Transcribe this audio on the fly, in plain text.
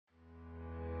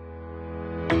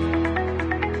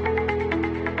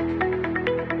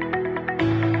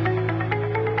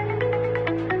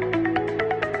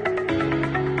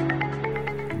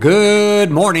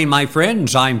Good morning, my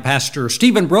friends. I'm Pastor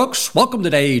Stephen Brooks. Welcome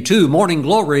today to Morning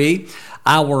Glory,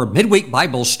 our midweek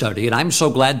Bible study, and I'm so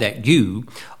glad that you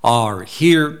are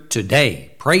here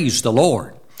today. Praise the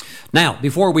Lord. Now,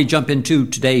 before we jump into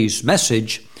today's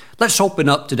message, let's open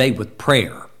up today with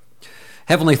prayer.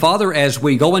 Heavenly Father, as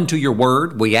we go into your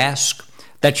word, we ask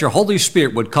that your Holy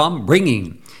Spirit would come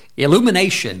bringing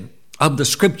illumination of the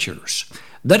Scriptures.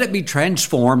 Let it be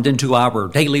transformed into our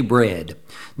daily bread.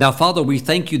 Now, Father, we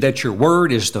thank you that your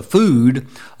word is the food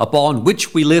upon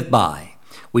which we live by.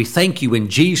 We thank you in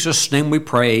Jesus' name we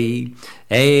pray.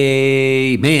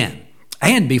 Amen.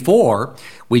 And before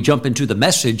we jump into the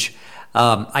message,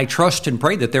 I trust and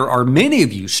pray that there are many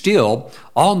of you still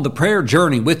on the prayer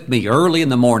journey with me early in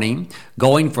the morning,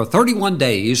 going for 31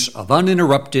 days of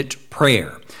uninterrupted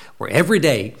prayer, where every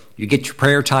day you get your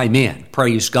prayer time in.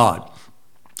 Praise God.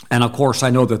 And of course,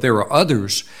 I know that there are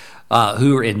others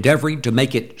who are endeavoring to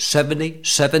make it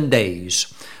 77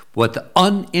 days with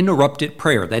uninterrupted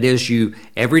prayer. That is,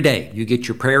 every day you get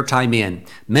your prayer time in,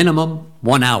 minimum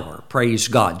 1 hour. Praise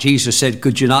God. Jesus said,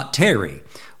 could you not tarry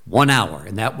 1 hour?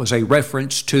 And that was a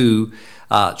reference to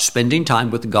spending time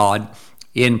with God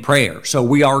in prayer. So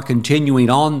we are continuing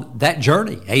on that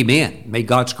journey. Amen. May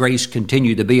God's grace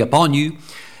continue to be upon you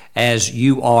as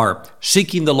you are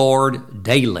seeking the Lord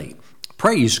daily.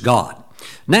 Praise God.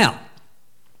 Now,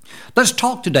 let's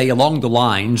talk today along the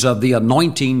lines of the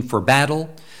anointing for battle,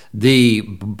 the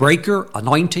breaker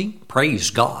anointing.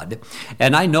 Praise God.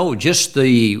 And I know just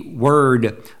the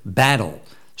word battle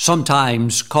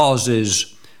sometimes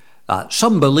causes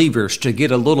some believers to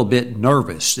get a little bit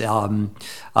nervous.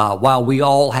 While we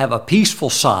all have a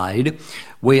peaceful side,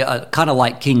 we kind of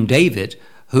like King David,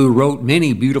 who wrote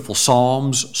many beautiful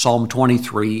psalms, Psalm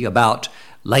 23, about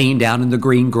laying down in the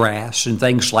green grass and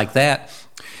things like that.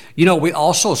 You know, we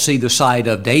also see the side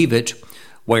of David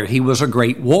where he was a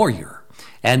great warrior.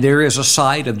 And there is a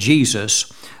side of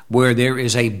Jesus where there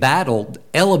is a battle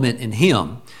element in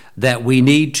him that we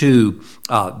need to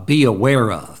be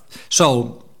aware of.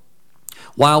 So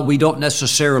while we don't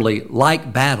necessarily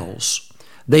like battles,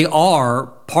 they are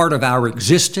part of our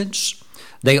existence.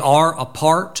 They are a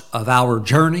part of our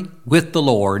journey with the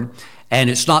Lord. And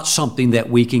it's not something that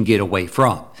we can get away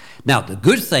from. Now, the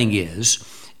good thing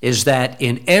is that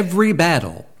in every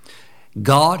battle,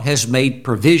 God has made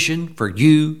provision for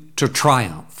you to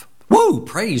triumph. Woo!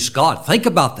 Praise God. Think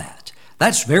about that.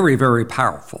 That's very, very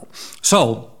powerful.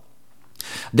 So,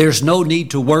 there's no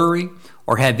need to worry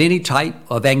or have any type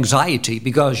of anxiety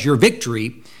because your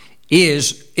victory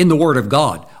is in the Word of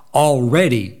God,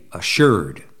 already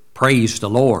assured. Praise the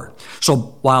Lord. So,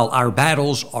 while our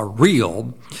battles are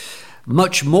real,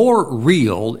 much more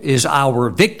real is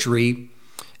our victory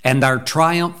and our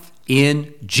triumph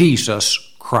in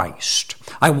Jesus Christ.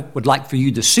 I would like for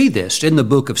you to see this in the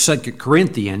book of 2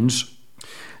 Corinthians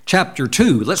chapter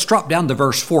 2. Let's drop down to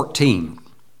verse 14.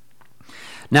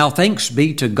 Now thanks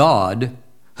be to God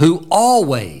who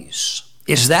always,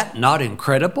 is that not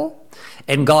incredible?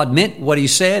 And God meant what he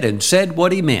said and said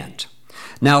what he meant.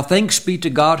 Now thanks be to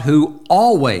God who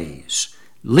always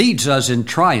leads us in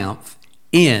triumph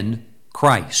in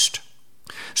Christ.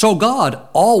 So God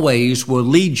always will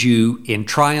lead you in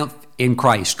triumph in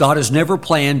Christ. God has never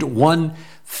planned one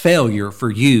failure for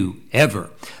you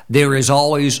ever. There is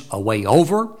always a way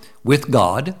over with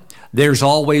God. There's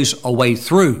always a way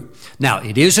through. Now,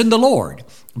 it is in the Lord,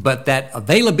 but that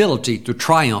availability to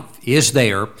triumph is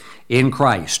there in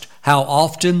Christ. How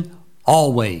often?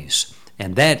 Always.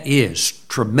 And that is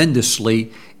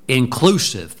tremendously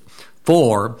inclusive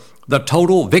for the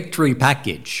total victory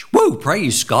package. Woo!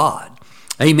 Praise God.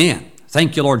 Amen.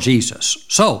 Thank you, Lord Jesus.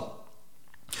 So,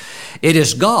 it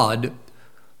is God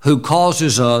who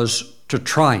causes us to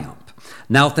triumph.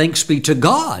 Now, thanks be to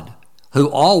God who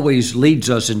always leads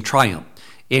us in triumph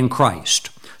in Christ.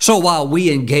 So, while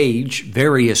we engage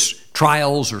various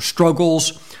trials or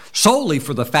struggles solely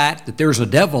for the fact that there's a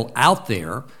devil out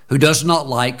there who does not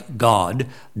like God,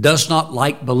 does not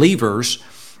like believers,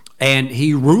 and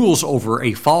he rules over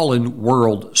a fallen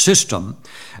world system,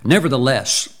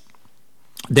 nevertheless,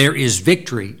 there is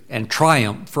victory and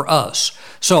triumph for us.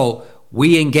 So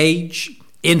we engage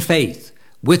in faith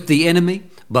with the enemy,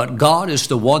 but God is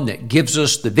the one that gives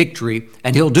us the victory,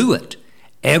 and he'll do it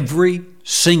every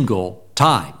single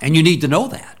time. And you need to know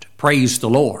that. Praise the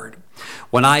Lord.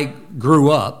 When I grew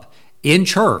up in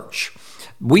church,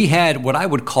 we had what I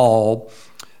would call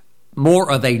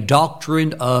more of a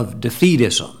doctrine of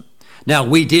defeatism. Now,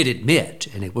 we did admit,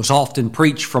 and it was often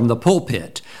preached from the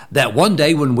pulpit, that one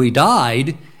day when we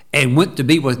died and went to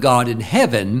be with God in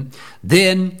heaven,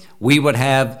 then we would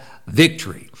have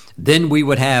victory. then we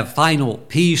would have final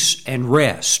peace and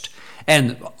rest.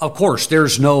 And of course,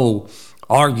 there's no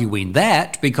arguing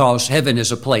that, because heaven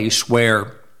is a place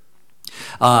where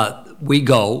we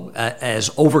go as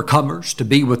overcomers to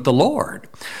be with the Lord.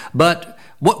 But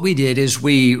what we did is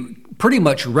we pretty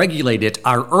much regulated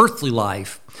our earthly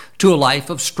life to a life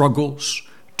of struggles,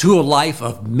 to a life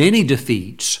of many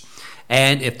defeats.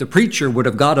 And if the preacher would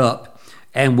have got up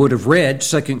and would have read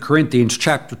 2 Corinthians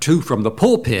chapter 2 from the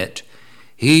pulpit,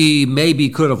 he maybe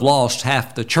could have lost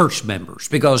half the church members,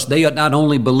 because they not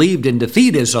only believed in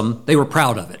defeatism, they were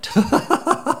proud of it.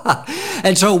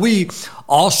 And so we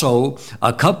also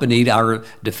accompanied our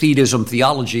defeatism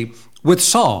theology with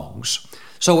songs.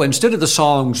 So instead of the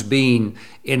songs being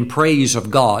in praise of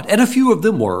God, and a few of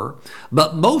them were,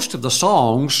 but most of the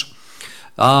songs,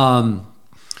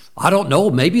 I don't know,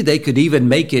 maybe they could even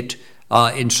make it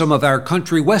in some of our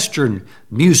country western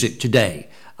music today.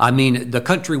 I mean, the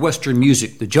country western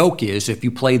music, the joke is, if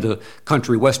you play the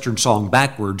country western song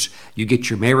backwards, you get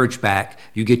your marriage back,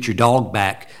 you get your dog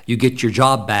back, you get your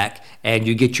job back, and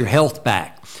you get your health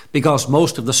back. Because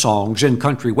most of the songs in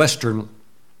country western,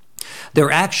 it's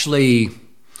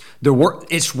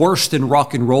worse than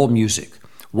rock and roll music.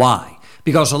 Why?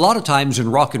 Because a lot of times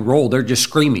in rock and roll, they're just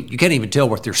screaming. You can't even tell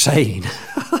what they're saying.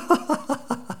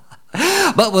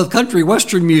 But with country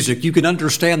western music, you can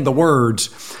understand the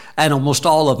words, and almost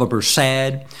all of them are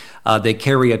sad. They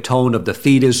carry a tone of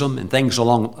defeatism and things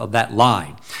along that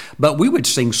line. But we would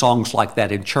sing songs like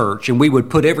that in church, and we would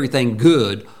put everything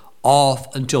good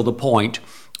off until the point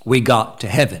we got to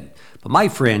heaven. But my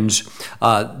friends,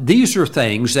 these are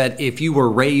things that if you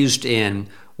were raised in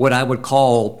what I would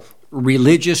call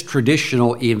religious,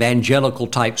 traditional, evangelical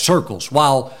type circles,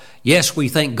 while yes, we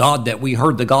thank God that we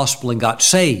heard the gospel and got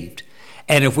saved,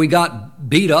 and if we got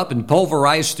beat up and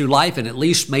pulverized through life and at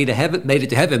least made it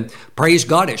to heaven, praise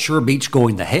God, it sure beats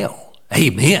going to hell.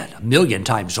 Amen. 1,000,000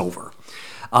 times over.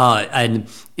 And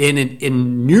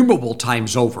innumerable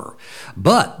times over.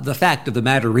 But the fact of the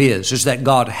matter is that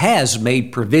God has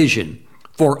made provision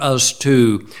for us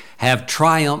to have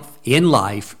triumph in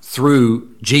life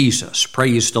through Jesus.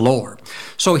 Praise the Lord.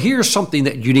 So here's something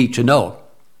that you need to know.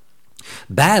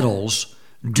 Battles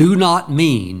do not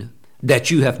mean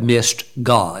that you have missed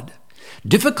God.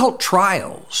 Difficult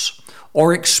trials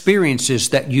or experiences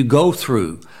that you go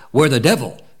through where the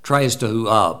devil tries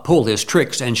to pull his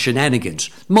tricks and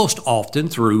shenanigans, most often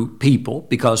through people,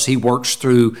 because he works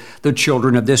through the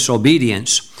children of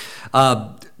disobedience.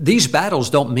 These battles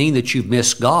don't mean that you've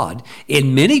missed God.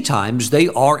 In many times, they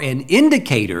are an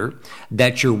indicator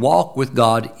that your walk with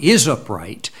God is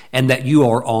upright and that you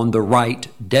are on the right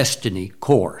destiny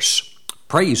course.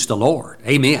 Praise the Lord.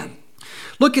 Amen.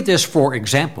 Look at this, for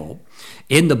example,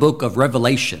 in the book of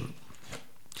Revelation.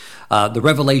 The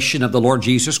revelation of the Lord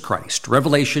Jesus Christ,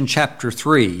 Revelation chapter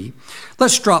 3.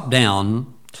 Let's drop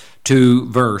down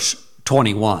to verse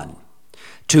 21.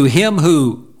 To him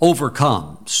who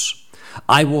overcomes,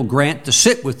 I will grant to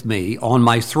sit with me on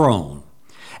my throne,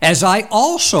 as I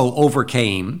also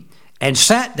overcame and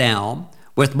sat down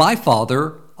with my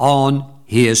Father on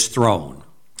his throne.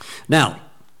 Now,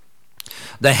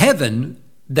 the heaven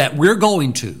that we're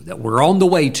going to, that we're on the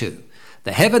way to,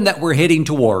 the heaven that we're heading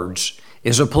towards,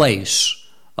 is a place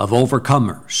of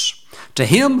overcomers. To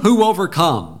him who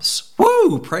overcomes,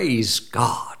 woo, praise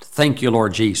God. Thank you,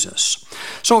 Lord Jesus.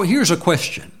 So here's a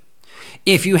question.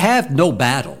 If you have no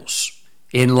battles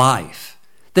in life,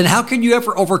 then how can you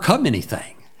ever overcome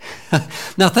anything?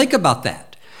 Now think about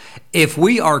that. If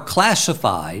we are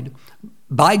classified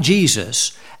by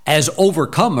Jesus as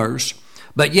overcomers,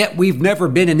 but yet we've never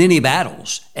been in any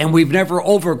battles and we've never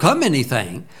overcome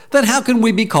anything, then how can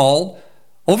we be called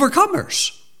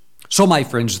overcomers? So my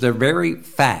friends, the very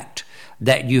fact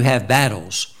that you have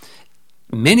battles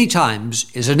many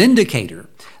times is an indicator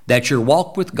that your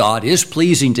walk with God is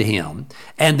pleasing to him,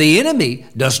 and the enemy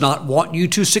does not want you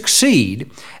to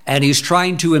succeed, and he's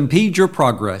trying to impede your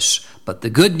progress. But the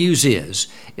good news is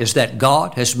that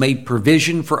God has made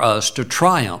provision for us to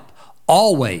triumph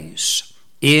always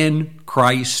in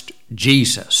Christ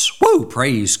Jesus. Woo,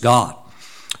 praise God.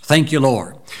 Thank you,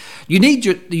 Lord. You need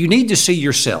to see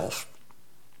yourself,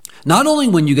 not only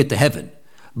when you get to heaven,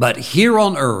 but here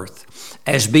on earth,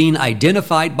 as being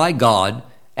identified by God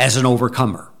as an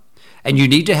overcomer. And you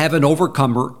need to have an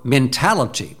overcomer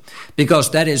mentality,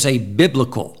 because that is a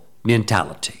biblical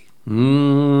mentality.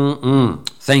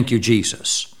 Thank you,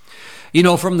 Jesus. You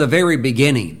know, from the very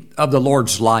beginning of the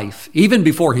Lord's life, even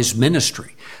before his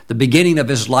ministry, the beginning of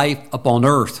his life upon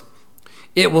earth,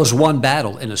 it was one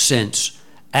battle, in a sense,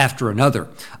 after another.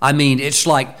 I mean, it's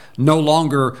like no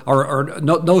longer, or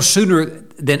no sooner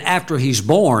than after he's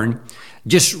born,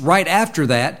 just right after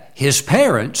that, his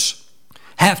parents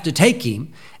have to take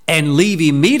him and leave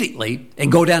immediately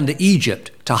and go down to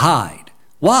Egypt to hide.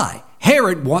 Why?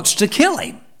 Herod wants to kill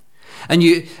him. And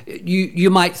you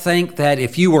might think that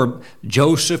if you were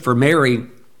Joseph or Mary,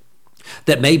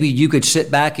 that maybe you could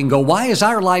sit back and go, why is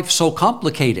our life so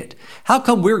complicated? How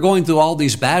come we're going through all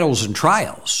these battles and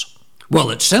trials?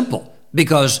 Well, it's simple,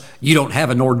 because you don't have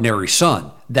an ordinary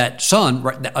son. That son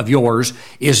of yours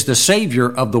is the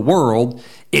Savior of the world.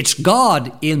 It's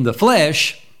God in the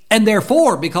flesh. And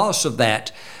therefore, because of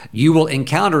that, you will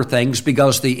encounter things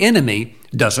because the enemy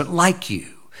doesn't like you.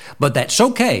 But that's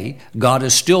okay. God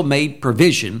has still made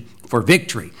provision for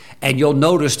victory. And you'll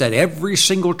notice that every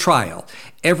single trial,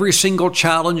 every single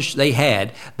challenge they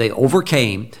had, they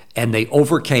overcame, and they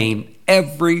overcame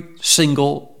every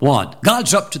single one.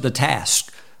 God's up to the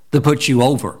task to put you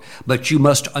over, but you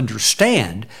must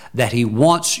understand that He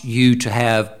wants you to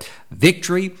have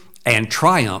victory and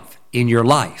triumph in your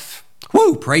life.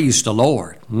 Woo! Praise the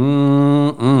Lord.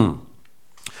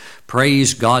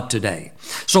 Praise God today.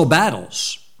 So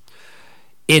battles,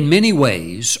 in many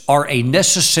ways, are a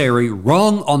necessary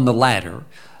rung on the ladder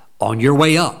on your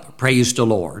way up, praise the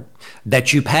Lord,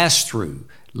 that you pass through,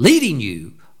 leading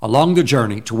you along the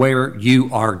journey to where you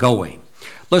are going.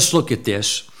 Let's look at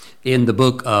this in the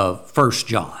book of 1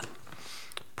 John.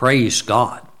 Praise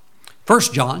God. 1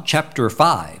 John chapter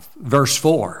 5, verse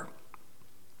 4.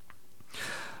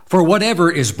 For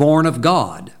whatever is born of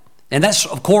God, and that's,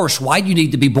 of course, why you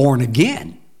need to be born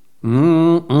again.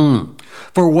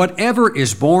 For whatever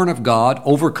is born of God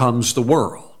overcomes the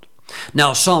world.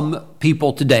 Now, some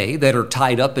people today that are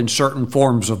tied up in certain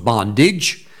forms of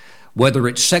bondage, whether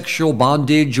it's sexual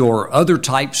bondage or other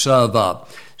types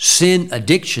of sin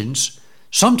addictions,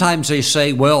 sometimes they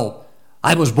say, well,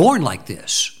 I was born like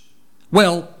this.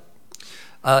 Well,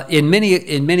 in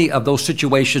many of those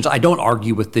situations, I don't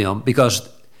argue with them because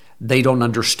they don't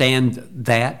understand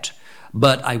that.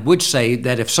 But I would say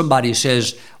that if somebody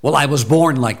says, well, I was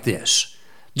born like this,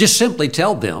 just simply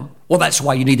tell them, well, that's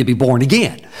why you need to be born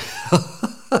again.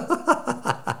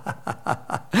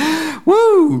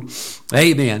 Woo!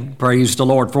 Amen. Praise the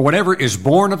Lord. For whatever is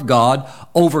born of God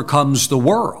overcomes the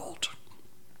world.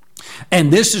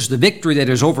 And this is the victory that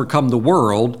has overcome the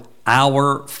world,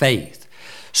 our faith.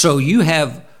 So you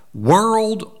have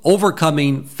world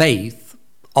overcoming faith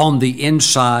on the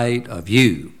inside of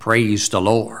you. Praise the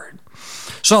Lord.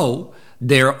 So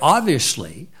there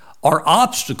obviously are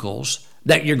obstacles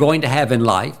that you're going to have in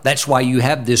life. That's why you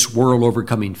have this world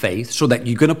overcoming faith, so that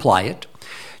you can apply it.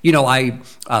 You know, I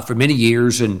for many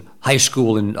years in high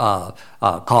school and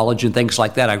college and things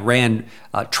like that, I ran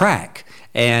track.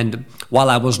 And while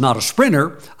I was not a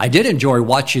sprinter, I did enjoy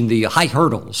watching the high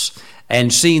hurdles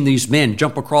and seeing these men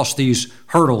jump across these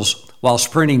hurdles while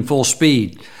sprinting full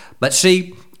speed. But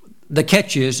see, the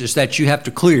catch is that you have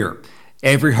to clear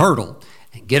every hurdle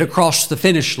and get across the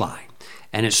finish line.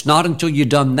 And it's not until you've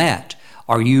done that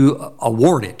are you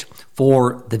awarded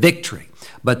for the victory.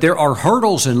 But there are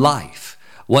hurdles in life.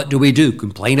 What do?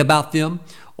 Complain about them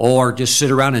or just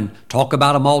sit around and talk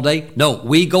about them all day? No,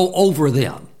 we go over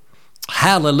them.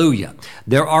 Hallelujah.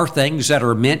 There are things that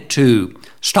are meant to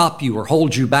stop you or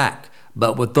hold you back.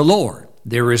 But with the Lord,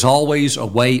 there is always a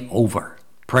way over.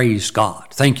 Praise God.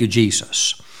 Thank you,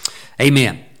 Jesus.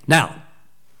 Amen. Now,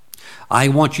 I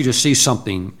want you to see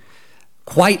something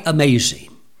quite amazing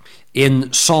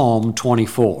in Psalm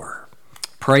 24.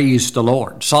 Praise the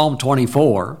Lord. Psalm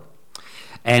 24,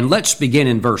 and let's begin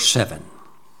in verse 7.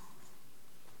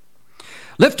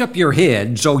 Lift up your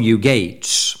heads, O you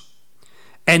gates,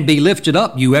 and be lifted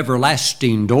up, you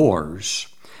everlasting doors,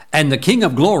 and the King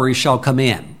of glory shall come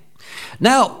in.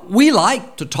 Now, we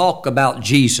like to talk about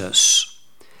Jesus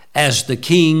as the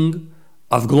King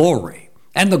of glory.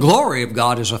 And the glory of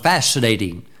God is a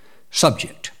fascinating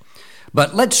subject.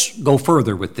 But let's go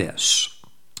further with this.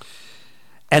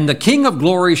 And the King of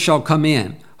glory shall come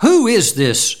in. Who is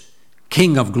this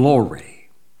King of glory?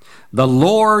 The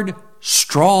Lord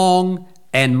strong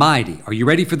and mighty. Are you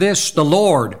ready for this? The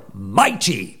Lord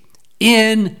mighty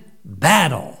in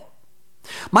battle.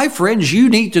 My friends, you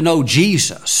need to know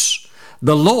Jesus,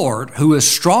 the Lord who is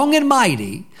strong and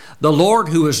mighty, the Lord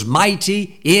who is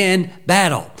mighty in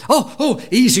battle. Oh,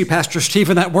 easy, Pastor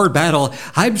Stephen, that word battle.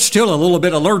 I'm still a little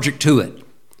bit allergic to it.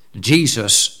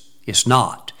 Jesus is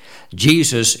not.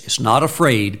 Jesus is not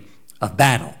afraid of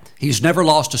battle. He's never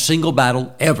lost a single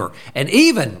battle ever. And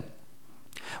even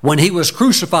when he was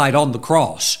crucified on the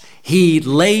cross, he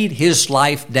laid his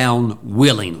life down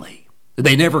willingly.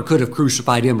 They never could have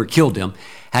crucified him or killed him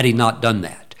had he not done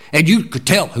that. And you could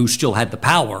tell who still had the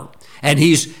power. And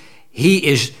he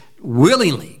is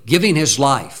willingly giving his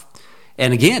life.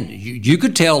 And again, you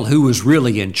could tell who was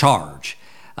really in charge.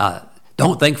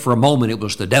 Don't think for a moment it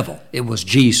was the devil. It was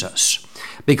Jesus.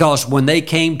 Because when they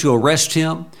came to arrest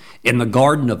him in the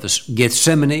Garden of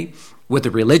Gethsemane with the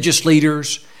religious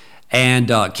leaders and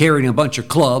carrying a bunch of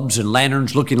clubs and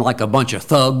lanterns looking like a bunch of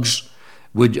thugs,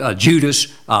 with Judas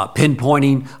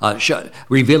pinpointing,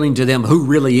 revealing to them who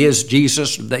really is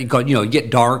Jesus. They get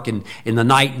dark and in the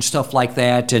night and stuff like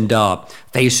that, and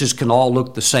faces can all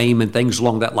look the same and things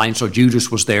along that line. So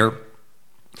Judas was there,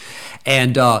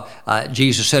 and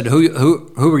Jesus said,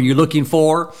 "Who are you looking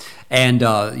for?" And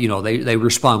they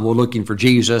respond, "We're looking for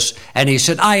Jesus." And he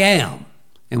said, "I am."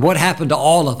 And what happened to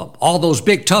all of them? All those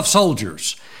big tough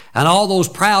soldiers and all those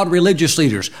proud religious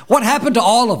leaders. What happened to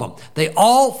all of them? They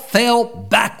all fell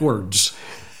backwards.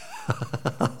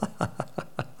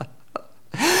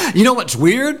 You know what's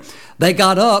weird? They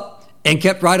got up and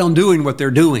kept right on doing what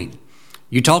they're doing.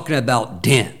 You're talking about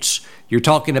dense. You're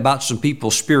talking about some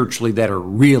people spiritually that are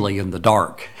really in the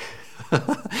dark.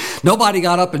 Nobody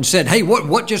got up and said, "Hey,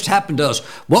 what just happened to us?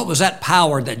 What was that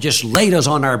power that just laid us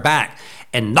on our back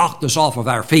and knocked us off of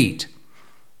our feet?"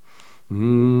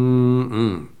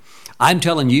 I'm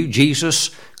telling you, Jesus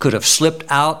could have slipped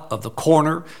out of the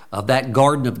corner of that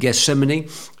Garden of Gethsemane.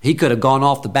 He could have gone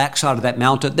off the backside of that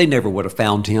mountain. They never would have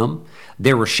found him.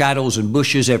 There were shadows and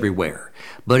bushes everywhere.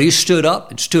 But he stood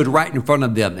up and stood right in front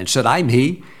of them and said, "I'm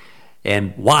he."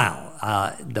 And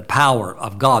wow, the power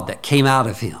of God that came out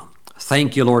of him.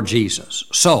 Thank you, Lord Jesus.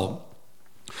 So,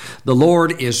 the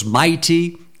Lord is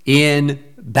mighty in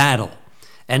battle,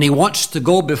 and he wants to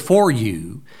go before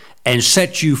you and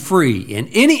set you free in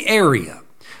any area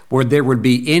where there would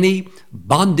be any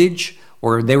bondage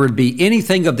or there would be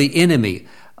anything of the enemy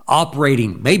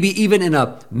operating, maybe even in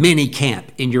a mini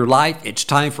camp in your life. It's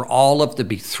time for all of it to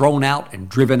be thrown out and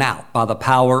driven out by the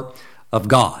power of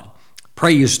God.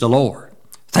 Praise the Lord.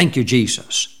 Thank you,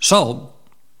 Jesus. So,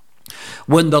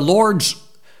 when the Lord's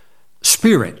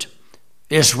Spirit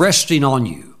is resting on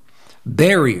you,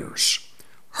 barriers,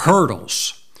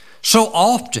 hurdles, so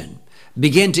often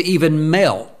begin to even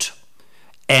melt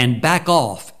and back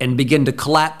off and begin to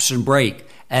collapse and break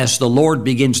as the Lord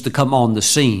begins to come on the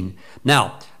scene.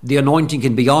 Now, the anointing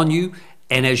can be on you,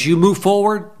 and as you move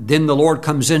forward, then the Lord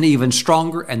comes in even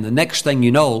stronger, and the next thing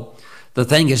you know, the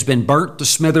thing has been burnt to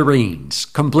smithereens,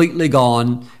 completely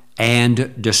gone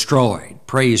and destroyed.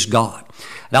 Praise God.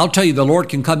 And I'll tell you, the Lord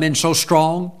can come in so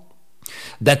strong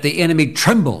that the enemy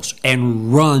trembles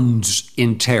and runs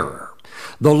in terror.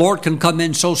 The Lord can come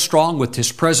in so strong with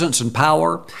his presence and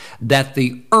power that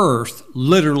the earth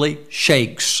literally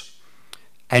shakes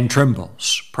and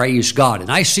trembles. Praise God.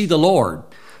 And I see the Lord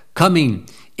coming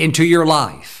into your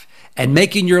life and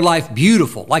making your life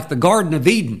beautiful, like the Garden of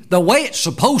Eden, the way it's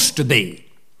supposed to be.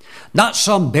 Not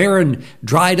some barren,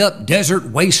 dried up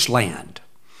desert wasteland.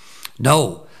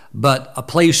 No, but a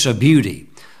place of beauty,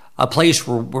 a place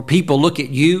where people look at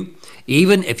you.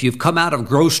 Even if you've come out of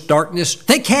gross darkness,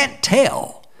 they can't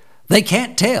tell. They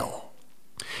can't tell.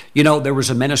 You know, there was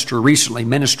a minister recently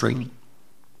ministering.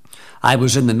 I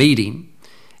was in the meeting,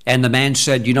 and the man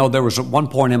said, you know, there was at one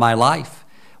point in my life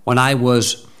when I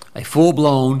was a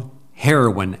full-blown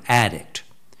heroin addict.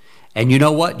 And you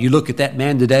know what? You look at that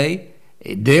man today,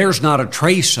 there's not a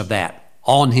trace of that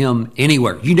on him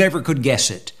anywhere. You never could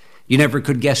guess it. You never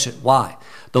could guess it. Why?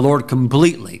 The Lord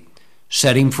completely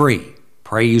set him free.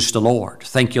 Praise the Lord.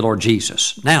 Thank you, Lord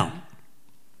Jesus. Now,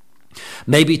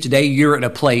 maybe today you're at a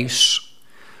place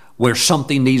where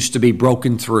something needs to be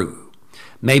broken through.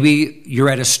 Maybe you're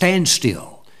at a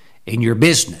standstill in your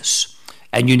business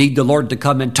and you need the Lord to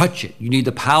come and touch it. You need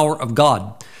the power of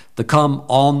God to come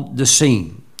on the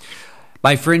scene.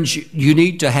 My friends, you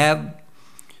need to have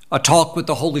a talk with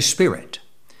the Holy Spirit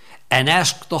and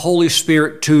ask the Holy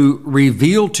Spirit to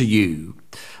reveal to you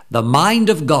the mind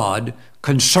of God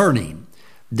concerning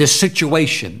this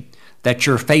situation that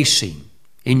you're facing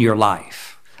in your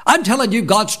life. I'm telling you,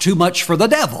 God's too much for the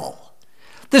devil.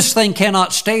 This thing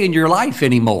cannot stay in your life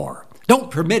anymore. Don't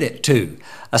permit it to,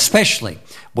 especially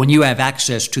when you have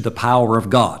access to the power of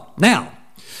God. Now,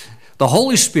 the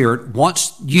Holy Spirit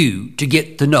wants you to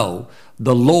get to know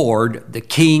the Lord, the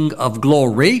King of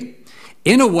glory,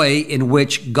 in a way in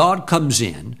which God comes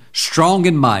in strong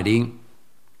and mighty,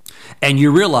 and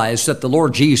you realize that the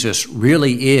Lord Jesus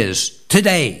really is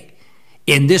today,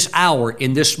 in this hour,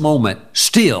 in this moment,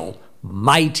 still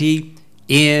mighty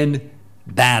in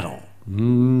battle.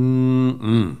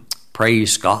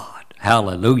 Praise God.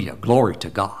 Hallelujah. Glory to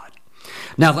God.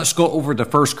 Now let's go over to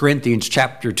 1 Corinthians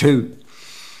chapter 2.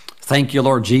 Thank you,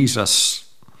 Lord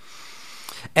Jesus.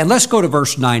 And let's go to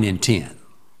verse 9 and 10.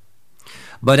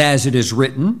 But as it is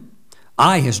written,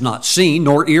 eye has not seen,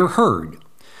 nor ear heard,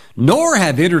 nor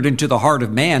have entered into the heart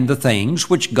of man the things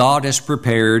which God has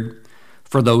prepared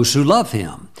for those who love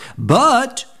him.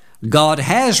 But God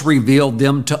has revealed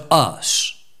them to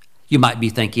us. You might be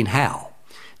thinking, how?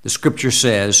 The scripture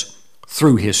says,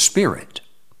 through his Spirit.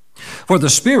 For the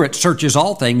Spirit searches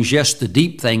all things, yes, the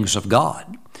deep things of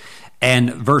God.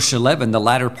 And verse 11, the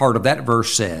latter part of that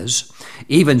verse says,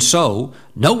 even so,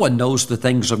 no one knows the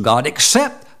things of God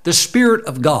except the Spirit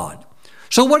of God.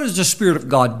 So what does the Spirit of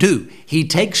God do? He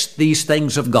takes these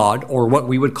things of God, or what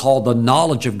we would call the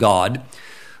knowledge of God,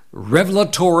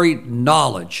 revelatory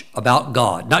knowledge about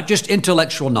God, not just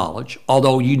intellectual knowledge,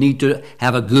 although you need to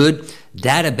have a good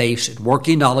database and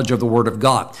working knowledge of the Word of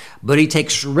God. But he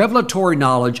takes revelatory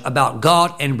knowledge about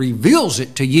God and reveals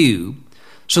it to you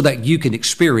so that you can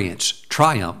experience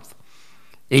triumph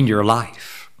in your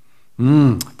life.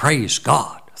 Praise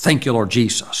God. Thank you, Lord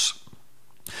Jesus.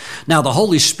 Now, the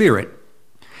Holy Spirit,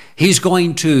 he's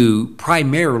going to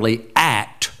primarily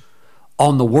act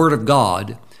on the Word of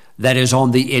God that is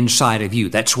on the inside of you.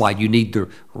 That's why you need to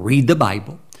read the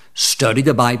Bible, study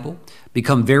the Bible,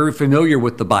 become very familiar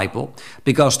with the Bible,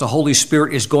 because the Holy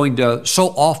Spirit is going to so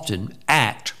often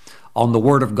act on the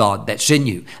Word of God that's in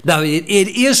you. Now, it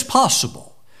is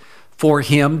possible for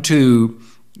him to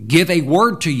give a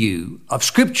word to you of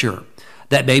Scripture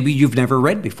that maybe you've never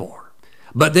read before.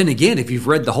 But then again, if you've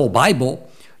read the whole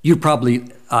Bible, you probably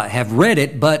have read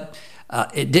it, but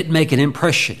it didn't make an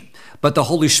impression. But the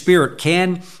Holy Spirit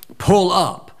can pull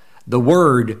up the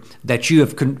word that you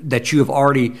have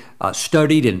already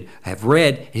studied and have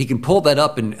read. He can pull that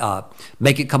up and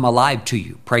make it come alive to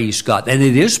you. Praise God. And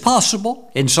it is possible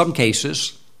in some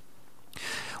cases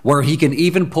where he can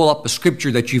even pull up a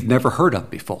scripture that you've never heard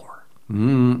of before.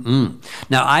 Now,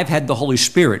 I've had the Holy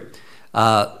Spirit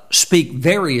speak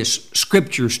various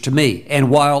scriptures to me, and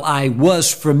while I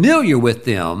was familiar with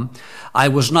them, I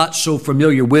was not so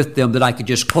familiar with them that I could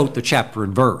just quote the chapter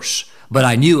and verse, but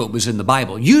I knew it was in the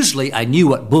Bible. Usually I knew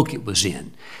what book it was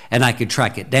in, and I could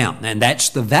track it down, and that's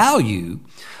the value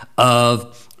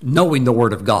of knowing the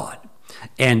Word of God.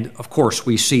 And of course,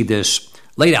 we see this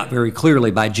laid out very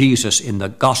clearly by Jesus in the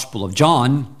Gospel of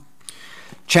John,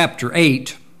 chapter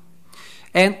 8.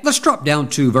 And let's drop down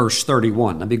to verse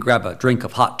 31. Let me grab a drink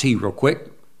of hot tea real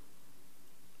quick.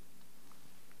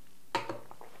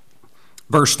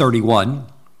 Verse 31.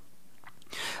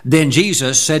 Then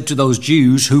Jesus said to those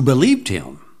Jews who believed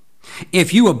him,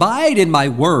 if you abide in my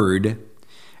word,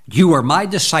 you are my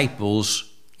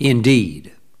disciples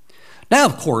indeed. Now,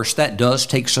 of course, that does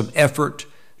take some effort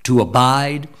to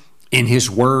abide in his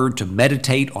word, to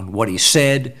meditate on what he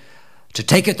said, to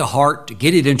take it to heart, to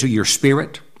get it into your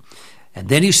spirit. And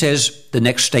then he says the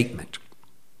next statement,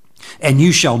 and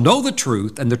you shall know the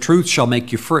truth, and the truth shall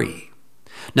make you free.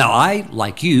 Now, I,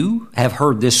 like you, have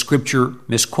heard this scripture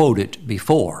misquoted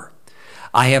before.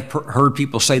 I have heard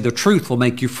people say the truth will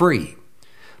make you free.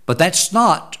 But that's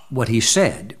not what he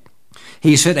said.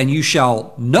 He said, and you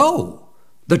shall know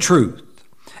the truth,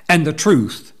 and the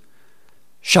truth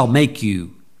shall make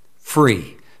you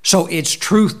free. So it's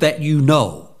truth that you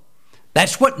know.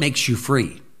 That's what makes you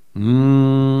free.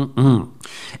 And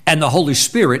the Holy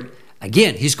Spirit,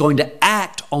 again, he's going to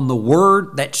act on the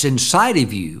word that's inside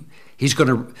of you. He's going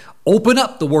to open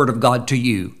up the Word of God to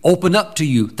you, open up to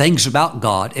you things about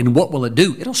God, and what will it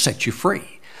do? It'll set you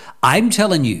free. I'm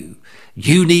telling you,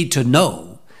 you need to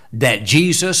know that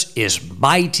Jesus is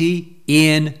mighty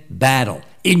in battle,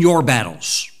 in your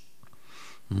battles.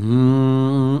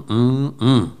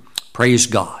 Praise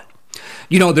God.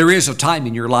 You know, there is a time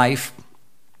in your life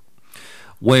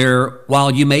where while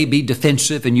you may be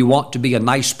defensive and you want to be a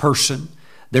nice person,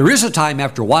 there is a time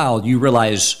after a while you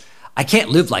realize, I can't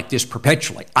live like this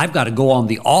perpetually. I've got to go on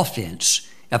the offense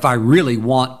if I really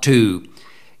want to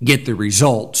get the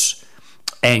results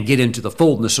and get into the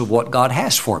fullness of what God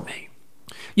has for me.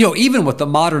 You know, even with the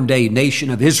modern day nation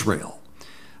of Israel,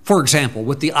 for example,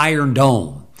 with the Iron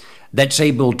Dome that's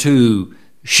able to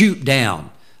shoot down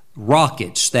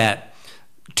rockets that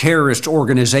terrorist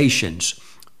organizations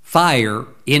fire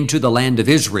into the land of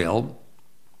Israel,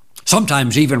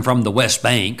 sometimes even from the West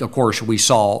Bank. Of course, we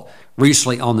saw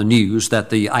recently on the news that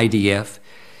the IDF,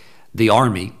 the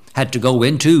army, had to go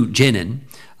into Jenin,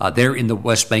 there in the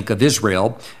West Bank of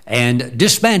Israel, and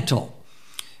dismantle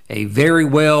a very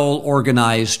well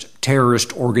organized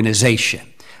terrorist organization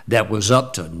that was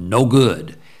up to no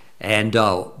good. And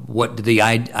what did the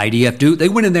IDF do? They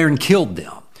went in there and killed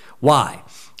them. Why?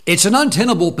 It's an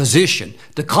untenable position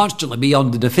to constantly be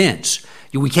on the defense.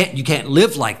 You can't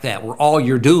live like that where all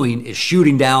you're doing is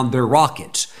shooting down their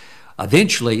rockets.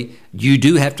 Eventually, you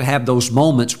do have to have those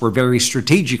moments where very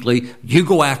strategically you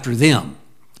go after them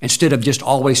instead of just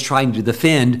always trying to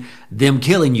defend them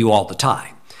killing you all the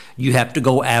time. You have to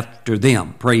go after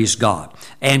them. Praise God.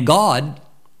 And God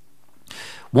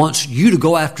wants you to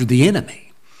go after the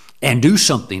enemy and do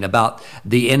something about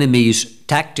the enemy's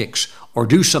tactics, or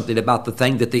do something about the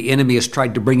thing that the enemy has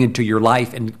tried to bring into your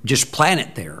life and just plant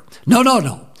it there.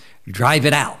 No. You drive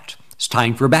it out. It's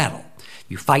time for battle.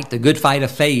 You fight the good fight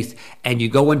of faith and you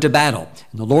go into battle.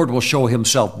 And the Lord will show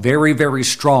himself very, very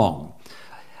strong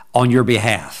on your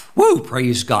behalf. Woo,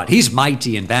 praise God. He's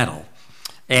mighty in battle.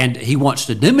 And he wants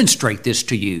to demonstrate this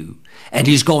to you. And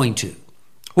he's going to.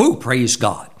 Woo, praise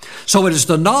God. So it is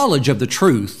the knowledge of the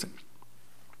truth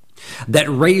that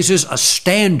raises a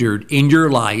standard in your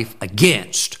life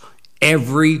against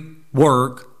every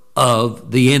work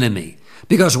of the enemy.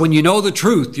 Because when you know the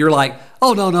truth, you're like,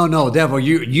 oh, no, devil,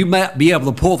 you might be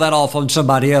able to pull that off on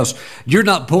somebody else. You're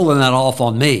not pulling that off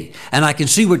on me. And I can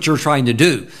see what you're trying to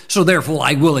do. So therefore,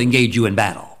 I will engage you in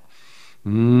battle.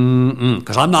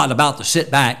 Because I'm not about to sit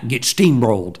back and get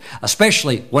steamrolled,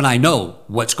 especially when I know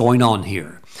what's going on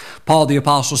here. Paul the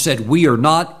Apostle said, we are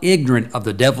not ignorant of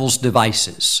the devil's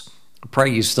devices.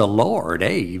 Praise the Lord.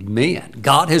 Amen.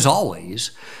 God has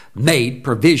always made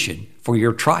provision for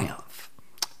your triumph.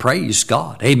 Praise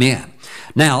God. Amen.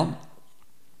 Now,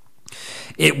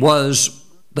 it was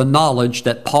the knowledge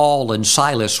that Paul and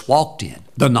Silas walked in,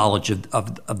 the knowledge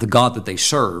of the God that they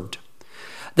served,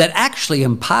 that actually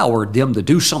empowered them to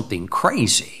do something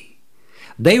crazy.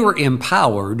 They were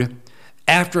empowered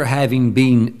after having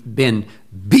been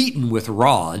beaten with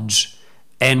rods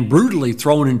and brutally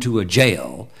thrown into a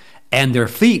jail and their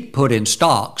feet put in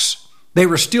stocks. They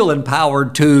were still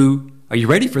empowered to, are you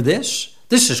ready for this?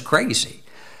 This is crazy.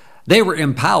 They were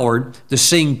empowered to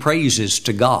sing praises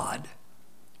to God.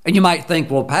 And you might think,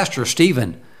 well, Pastor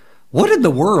Stephen, what in the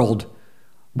world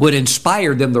would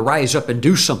inspire them to rise up and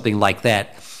do something like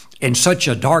that in such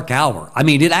a dark hour? I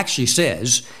mean, it actually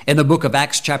says in the book of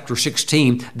Acts chapter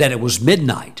 16 that it was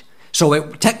midnight.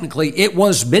 So technically it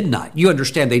was midnight. You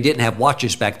understand they didn't have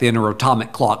watches back then or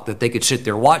atomic clock that they could sit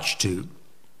their watch to.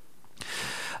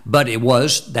 But it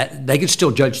was that they could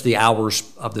still judge the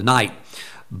hours of the night.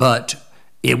 But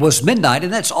it was midnight,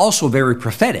 and that's also very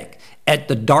prophetic. At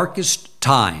the darkest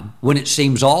time, when it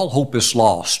seems all hope is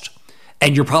lost,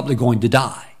 and you're probably going to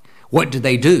die, what do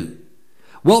they do?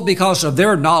 Well, because of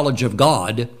their knowledge of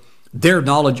God, their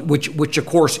knowledge, which of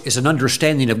course is an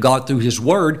understanding of God through His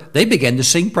Word, they began to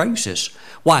sing praises.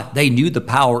 Why? They knew the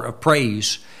power of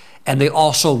praise, and they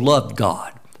also loved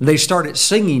God. They started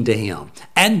singing to Him,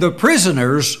 and the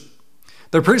prisoners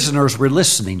were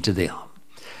listening to them.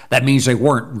 That means they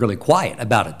weren't really quiet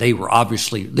about it. They were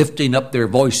obviously lifting up their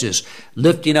voices,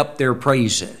 lifting up their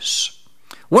praises.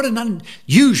 What an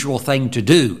unusual thing to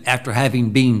do after having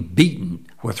been beaten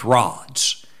with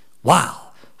rods.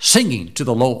 Wow, singing to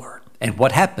the Lord. And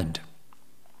what happened?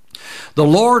 The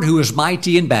Lord, who is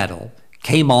mighty in battle,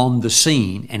 came on the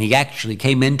scene, and He actually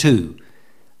came into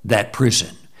that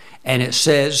prison. And it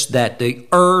says that the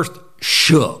earth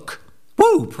shook.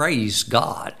 Woo, praise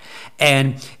God.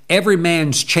 And every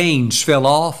man's chains fell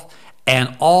off,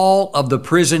 and all of the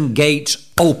prison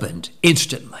gates opened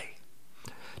instantly.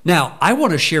 Now, I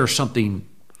want to share something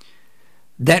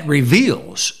that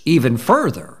reveals even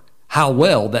further how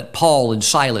well that Paul and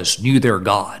Silas knew their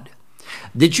God.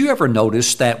 Did you ever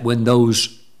notice that when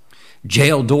those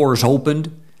jail doors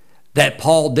opened, that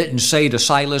Paul didn't say to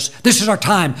Silas, "This is our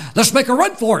time, let's make a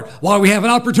run for it while we have an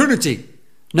opportunity"?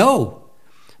 No.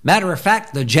 Matter of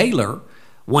fact, the jailer,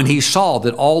 when he saw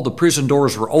that all the prison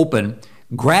doors were open,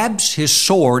 grabs his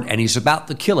sword and he's about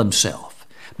to kill himself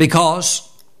because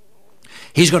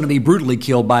he's going to be brutally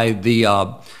killed by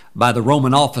the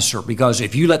Roman officer, because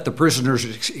if you let the prisoners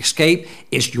escape,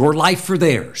 it's your life for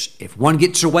theirs. If one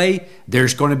gets away,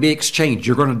 there's going to be exchange.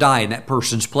 You're going to die in that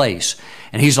person's place.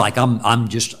 And he's like, I'm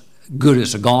just good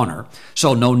as a goner,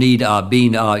 so no need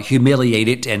being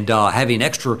humiliated and having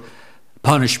extra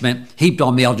punishment heaped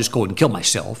on me. I'll just go and kill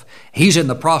myself. He's in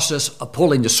the process of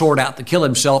pulling the sword out to kill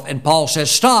himself, and Paul says,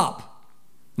 "Stop."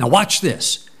 Now watch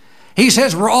this. He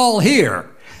says, "We're all here."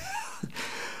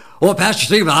 Well, Pastor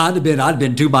Stephen, I'd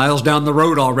been 2 miles down the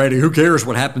road already. Who cares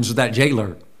what happens to that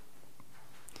jailer?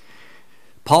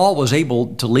 Paul was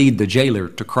able to lead the jailer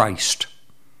to Christ.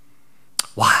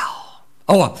 Wow.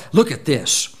 Oh, look at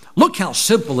this. Look how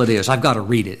simple it is. I've got to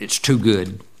read it. It's too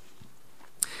good.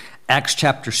 Acts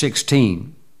chapter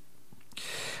 16,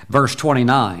 verse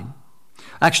 29.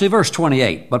 Actually, verse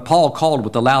 28. But Paul called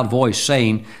with a loud voice,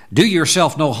 saying, "Do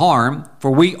yourself no harm,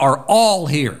 for we are all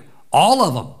here." All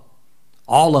of them.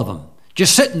 All of them,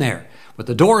 just sitting there with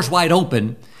the doors wide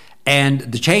open and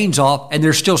the chains off, and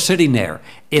they're still sitting there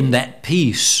in that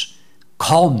peace,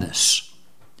 calmness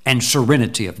and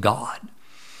serenity of God.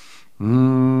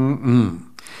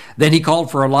 Then he called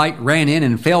for a light, ran in,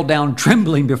 and fell down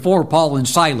trembling before Paul and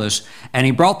Silas. And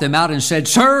he brought them out and said,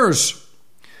 Sirs,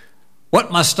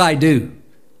 what must I do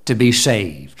to be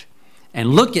saved? And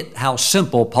look at how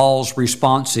simple Paul's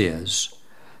response is.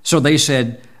 So they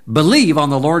said, believe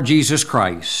on the Lord Jesus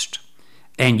Christ,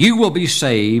 and you will be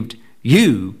saved,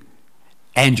 you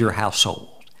and your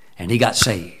household. And he got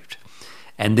saved.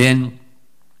 And then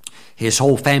his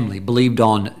whole family believed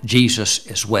on Jesus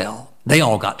as well. They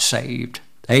all got saved.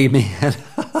 Amen.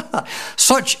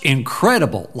 Such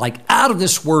incredible, like out of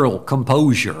this world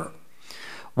composure.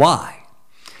 Why?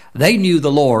 They knew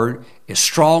the Lord is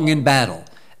strong in battle,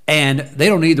 and they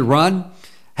don't need to run.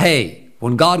 Hey,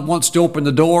 when God wants to open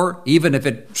the door, even if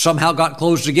it somehow got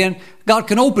closed again, God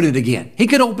can open it again. He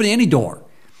can open any door.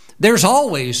 There's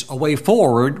always a way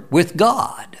forward with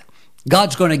God.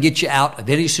 God's going to get you out of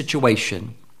any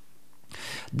situation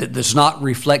that does not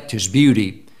reflect His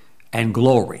beauty and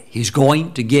glory. He's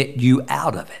going to get you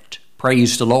out of it.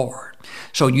 Praise the Lord.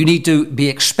 So you need to be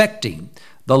expecting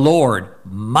the Lord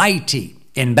mighty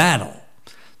in battle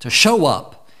to show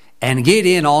up and get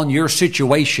in on your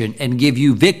situation and give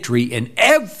you victory in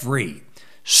every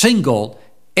single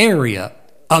area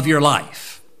of your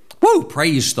life. Woo!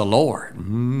 Praise the Lord.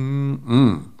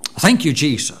 Thank you,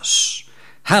 Jesus.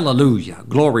 Hallelujah.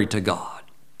 Glory to God.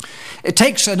 It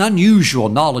takes an unusual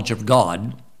knowledge of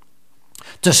God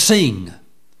to sing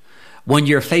when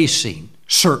you're facing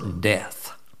certain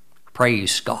death.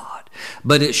 Praise God.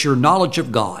 But it's your knowledge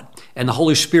of God and the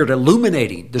Holy Spirit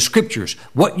illuminating the Scriptures,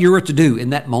 what you're to do in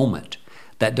that moment,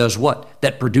 that does what?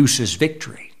 That produces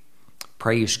victory.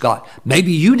 Praise God.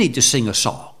 Maybe you need to sing a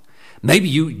song. Maybe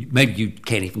you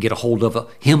can't even get a hold of a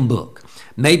hymn book.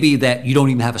 Maybe that you don't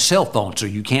even have a cell phone, so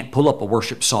you can't pull up a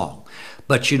worship song.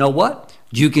 But you know what?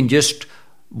 You can just,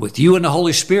 with you and the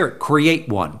Holy Spirit, create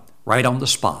one right on the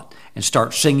spot and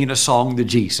start singing a song to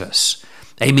Jesus.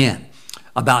 Amen.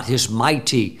 About His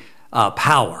mighty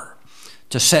power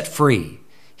to set free,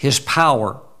 His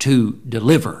power to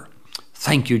deliver.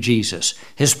 Thank you, Jesus.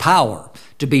 His power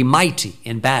to be mighty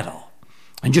in battle.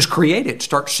 And just create it.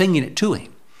 Start singing it to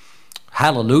Him.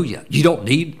 Hallelujah. You don't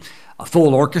need a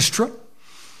full orchestra.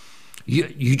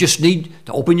 You just need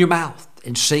to open your mouth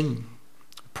and sing.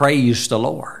 Praise the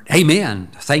Lord. Amen.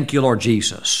 Thank you, Lord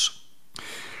Jesus.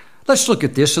 Let's look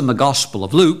at this in the Gospel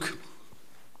of Luke.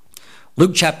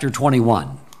 Luke chapter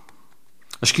 21.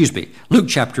 Luke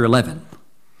chapter 11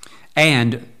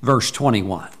 and verse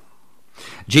 21.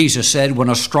 Jesus said, when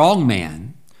a strong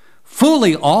man,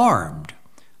 fully armed,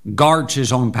 guards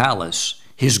his own palace,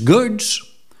 his goods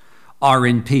are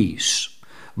in peace.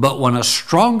 But when a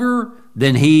stronger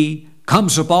than he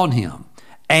comes upon him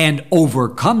and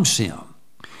overcomes him,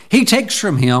 he takes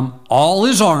from him all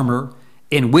his armor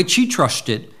in which he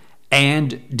trusted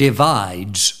and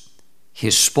divides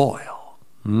his spoil.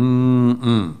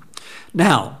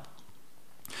 Now,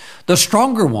 the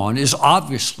stronger one is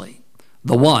obviously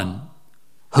the one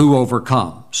who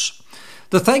overcomes.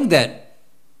 The thing that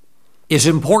is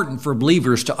important for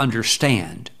believers to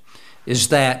understand is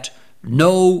that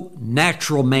no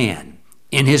natural man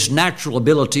in his natural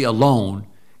ability alone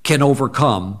can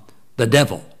overcome the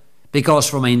devil. Because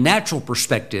from a natural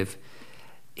perspective,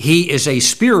 he is a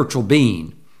spiritual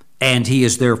being and he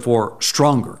is therefore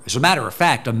stronger. As a matter of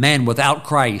fact, a man without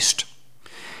Christ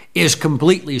is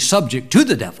completely subject to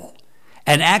the devil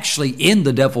and actually in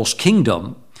the devil's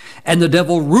kingdom, and the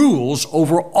devil rules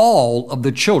over all of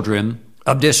the children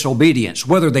of disobedience,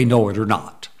 whether they know it or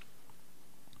not.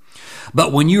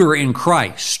 But when you are in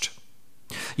Christ,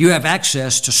 you have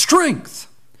access to strength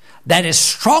that is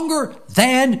stronger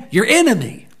than your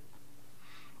enemy.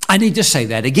 I need to say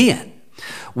that again.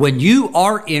 When you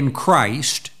are in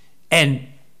Christ, and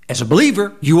as a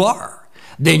believer you are,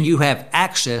 then you have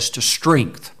access to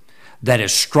strength that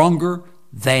is stronger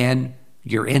than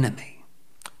your enemy.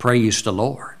 Praise the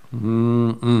Lord.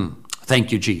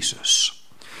 Thank you, Jesus.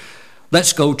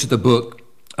 Let's go to the book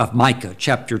of Micah,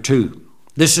 chapter 2.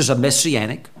 This is a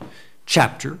messianic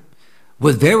chapter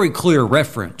with very clear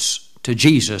reference to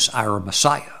Jesus, our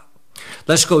Messiah.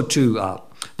 Let's go to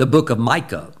the book of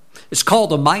Micah. It's called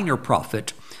the minor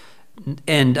prophet.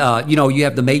 And, you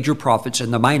have the major prophets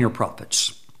and the minor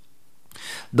prophets.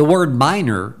 The word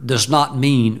minor does not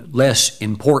mean less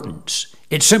importance.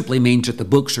 It simply means that the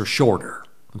books are shorter.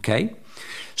 Okay?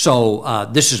 So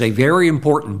this is a very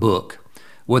important book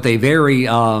with a very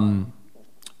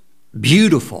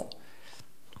beautiful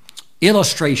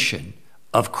illustration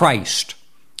of Christ,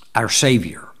 our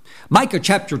Savior. Micah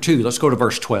chapter 2, let's go to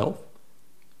verse 12.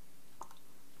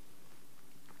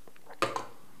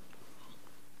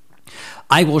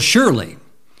 I will surely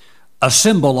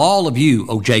assemble all of you,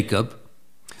 O Jacob.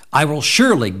 I will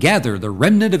surely gather the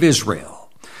remnant of Israel.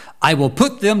 I will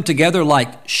put them together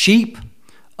like sheep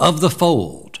of the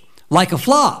fold, like a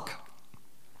flock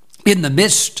in the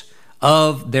midst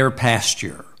of their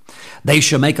pasture. They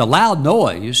shall make a loud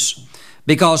noise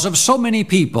because of so many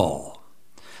people.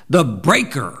 The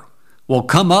breaker will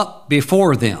come up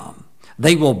before them.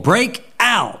 They will break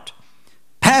out,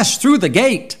 pass through the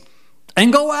gate,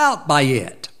 and go out by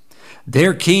it.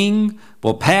 Their king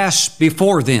will pass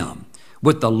before them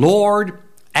with the Lord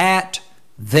at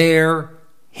their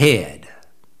head.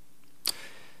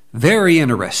 Very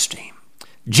interesting.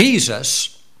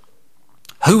 Jesus,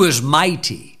 who is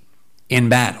mighty in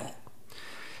battle.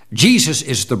 Jesus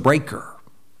is the breaker.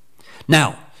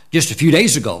 Now, just a few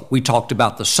days ago, we talked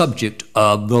about the subject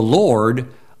of the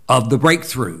Lord of the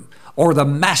breakthrough, or the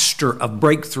master of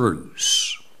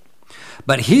breakthroughs.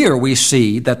 But here we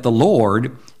see that the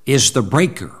Lord is the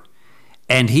breaker,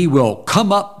 and he will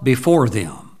come up before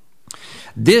them.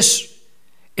 This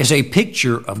is a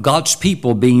picture of God's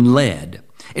people being led.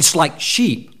 It's like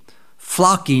sheep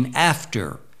flocking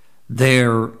after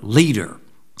their leader.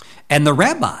 And the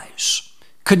rabbis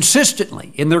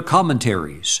consistently in their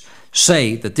commentaries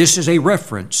say that this is a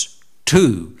reference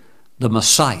to the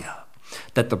Messiah,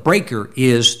 that the breaker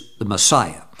is the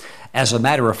Messiah. As a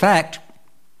matter of fact,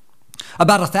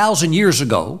 about 1,000 years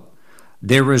ago,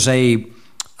 there was a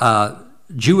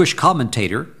Jewish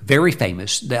commentator, very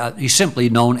famous, he's simply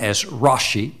known as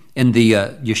Rashi in the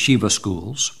yeshiva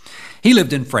schools. He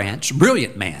lived in France,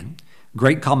 brilliant man,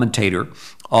 great commentator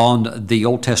on the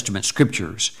Old Testament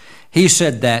scriptures. He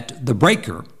said that the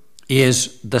breaker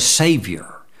is the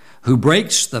Savior who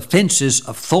breaks the fences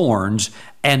of thorns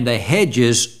and the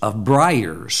hedges of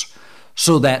briars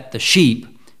so that the sheep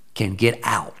can get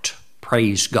out.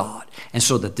 Praise God. And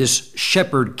so that this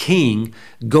shepherd king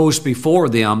goes before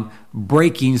them,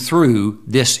 breaking through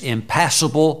this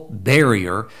impassable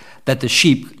barrier that the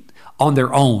sheep on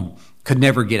their own could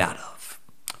never get out of.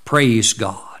 Praise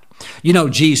God. You know,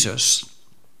 Jesus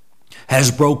has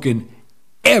broken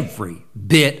every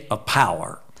bit of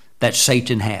power that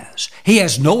Satan has. He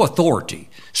has no authority.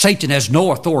 Satan has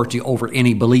no authority over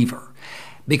any believer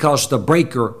because the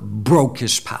breaker broke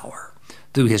his power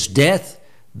through his death,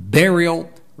 burial,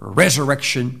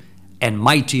 resurrection, and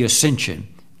mighty ascension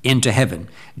into heaven.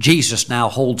 Jesus now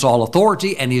holds all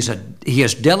authority, and he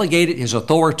has delegated his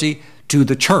authority to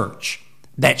the church.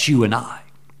 That's you and I.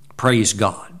 Praise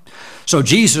God. So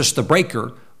Jesus, the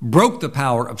breaker, broke the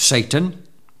power of Satan,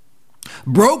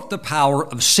 broke the power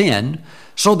of sin,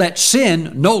 so that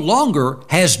sin no longer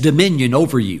has dominion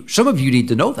over you. Some of you need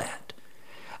to know that.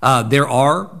 There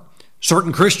are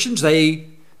certain Christians, they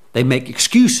make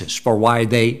excuses for why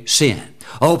they sin.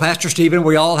 Oh, Pastor Stephen,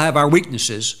 we all have our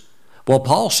weaknesses. Well,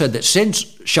 Paul said that sin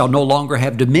shall no longer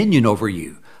have dominion over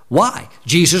you. Why?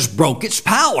 Jesus broke its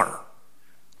power.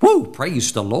 Woo,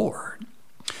 praise the Lord.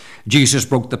 Jesus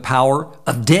broke the power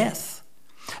of death.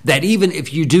 That even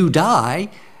if you do die,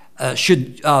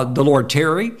 should the Lord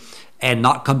tarry and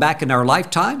not come back in our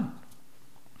lifetime,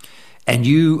 and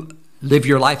you live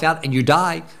your life out and you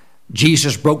die,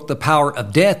 Jesus broke the power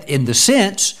of death in the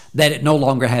sense that it no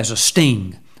longer has a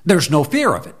sting. There's no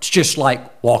fear of it. It's just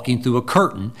like walking through a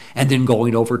curtain and then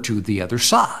going over to the other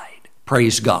side.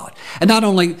 Praise God. And not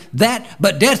only that,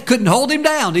 but death couldn't hold him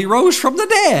down. He rose from the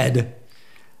dead.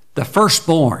 The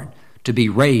firstborn to be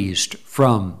raised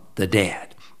from the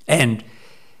dead. And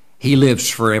he lives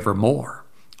forevermore.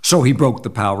 So he broke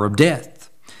the power of death.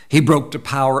 He broke the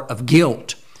power of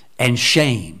guilt and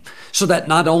shame. So that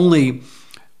not only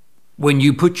when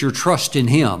you put your trust in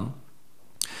him,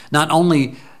 not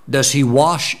only does he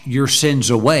wash your sins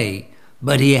away,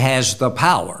 but he has the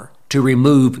power to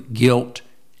remove guilt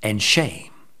and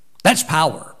shame. That's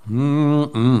power.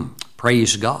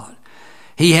 Praise God.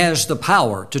 He has the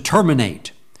power to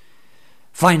terminate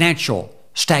financial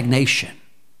stagnation.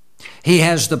 He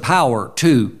has the power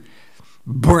to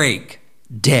break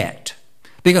debt,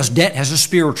 because debt has a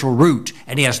spiritual root,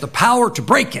 and he has the power to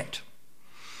break it.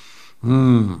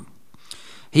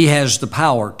 He has the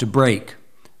power to break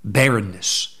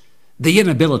barrenness, the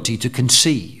inability to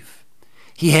conceive.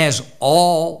 He has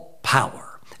all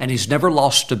power, and he's never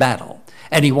lost a battle,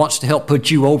 and he wants to help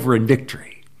put you over in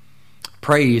victory.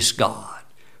 Praise God.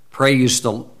 Praise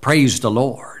the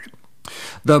Lord.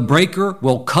 The breaker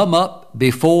will come up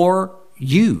before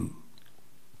you.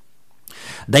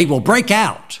 They will break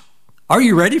out. Are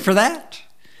you ready for that?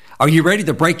 Are you ready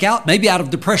to break out? Maybe out of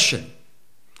depression.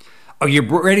 Are you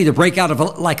ready to break out of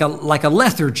like a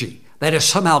lethargy that has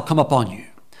somehow come upon you?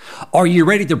 Are you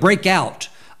ready to break out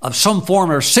of some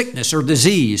form of sickness or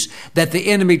disease that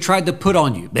the enemy tried to put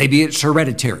on you. Maybe it's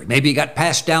hereditary. Maybe it got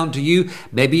passed down to you.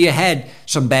 Maybe you had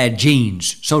some bad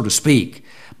genes, so to speak.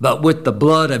 But with the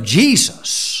blood of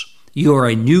Jesus, you are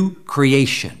a new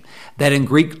creation. That in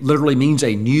Greek literally means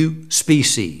a new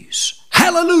species.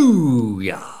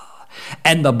 Hallelujah!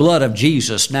 And the blood of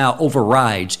Jesus now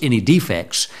overrides any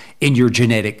defects in your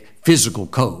genetic physical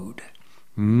code.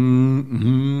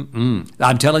 I'm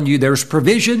telling you, there's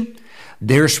provision.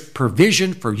 There's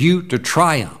provision for you to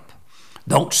triumph.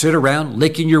 Don't sit around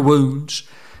licking your wounds,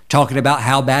 talking about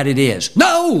how bad it is.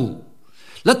 No!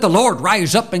 Let the Lord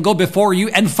rise up and go before you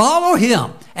and follow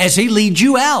him as he leads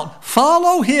you out.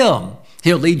 Follow him.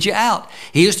 He'll lead you out.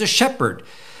 He is the shepherd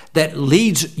that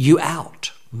leads you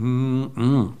out.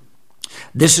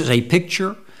 This is a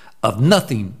picture of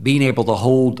nothing being able to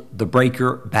hold the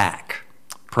breaker back.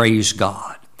 Praise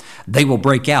God. They will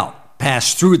break out,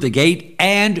 pass through the gate,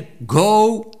 and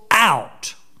go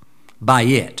out by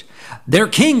it. Their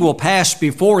king will pass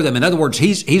before them. In other words,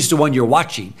 he's the one you're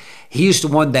watching. He's the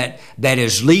one that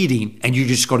is leading, and you're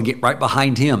just going to get right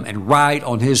behind him and ride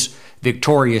on his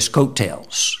victorious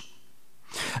coattails.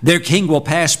 Their king will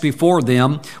pass before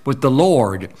them with the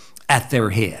Lord at their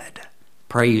head.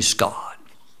 Praise God.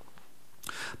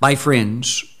 My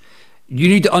friends, you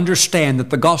need to understand that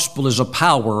the gospel is a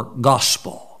power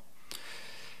gospel.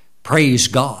 Praise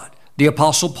God. The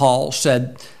Apostle Paul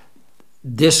said,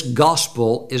 this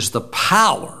gospel is the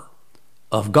power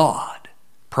of God.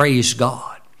 Praise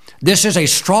God. This is a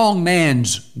strong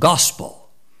man's gospel.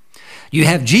 You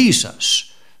have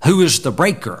Jesus, who is the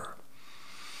breaker.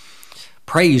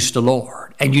 Praise the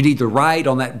Lord. And you need to ride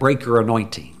on that breaker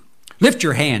anointing. Lift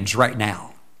your hands right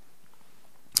now.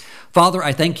 Father,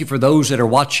 I thank you for those that are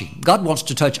watching. God wants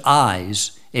to touch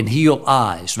eyes and heal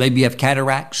eyes. Maybe you have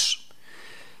cataracts.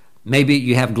 Maybe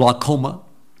you have glaucoma.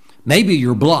 Maybe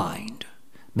you're blind.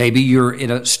 Maybe you're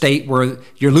in a state where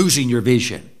you're losing your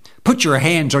vision. Put your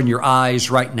hands on your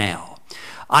eyes right now.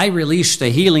 I release the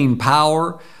healing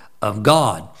power of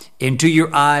God into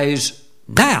your eyes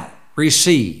now.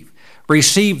 Receive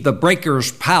the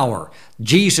breaker's power.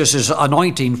 Jesus'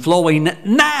 anointing flowing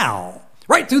now,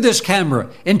 right through this camera,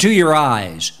 into your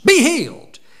eyes. Be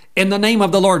healed in the name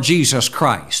of the Lord Jesus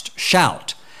Christ.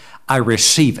 Shout, I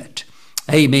receive it.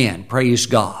 Amen. Praise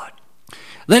God.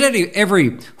 Let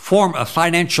every form of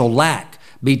financial lack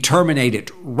be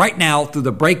terminated right now through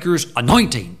the breaker's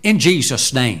anointing in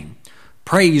Jesus' name.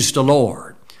 Praise the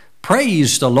Lord.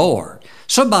 Praise the Lord.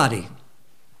 Somebody,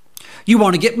 you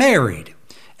want to get married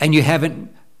and you haven't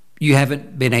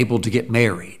been able to get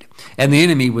married. And the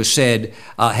enemy has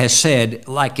said,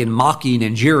 like in mocking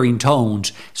and jeering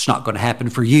tones, it's not going to happen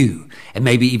for you. And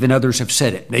maybe even others have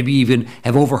said it. Maybe even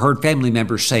have overheard family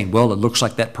members saying, well, it looks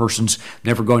like that person's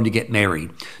never going to get married.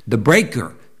 The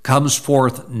breaker comes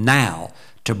forth now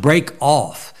to break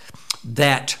off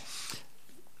that,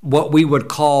 what we would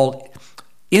call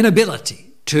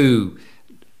inability to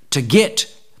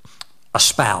get a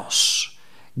spouse.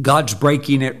 God's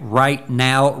breaking it right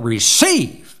now.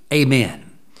 Receive. Amen.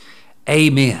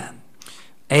 Amen.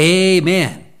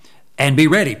 Amen. And be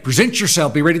ready. Present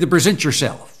yourself. Be ready to present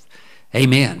yourself.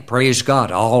 Amen. Praise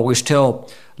God. I always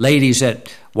tell ladies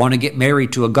that want to get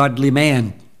married to a godly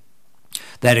man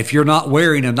that if you're not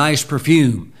wearing a nice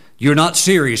perfume, you're not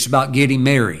serious about getting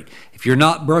married. If you're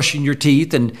not brushing your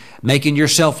teeth and making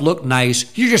yourself look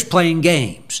nice, you're just playing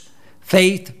games.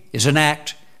 Faith is an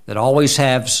act that always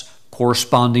has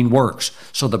corresponding works.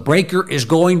 So the breaker is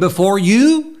going before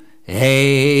you.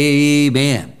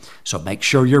 Amen. So make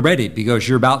sure you're ready because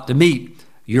you're about to meet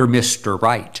your Mr.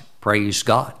 Right. Praise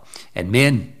God. And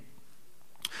men,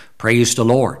 praise the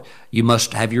Lord. You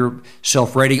must have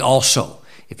yourself ready also.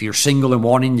 If you're single and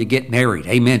wanting to get married,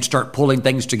 amen, start pulling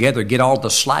things together. Get all the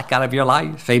slack out of your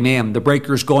life. Amen. The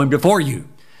breaker is going before you.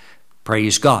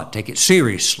 Praise God. Take it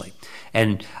seriously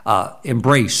and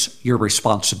embrace your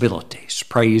responsibilities.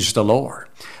 Praise the Lord.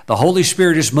 The Holy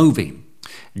Spirit is moving.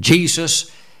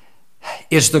 Jesus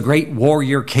is the great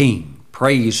warrior king.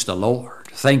 Praise the Lord.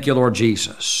 Thank you, Lord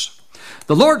Jesus.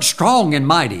 The Lord strong and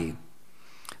mighty.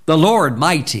 The Lord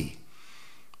mighty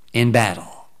in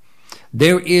battle.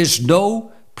 There is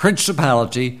no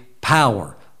principality,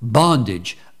 power,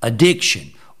 bondage,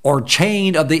 addiction, or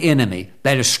chain of the enemy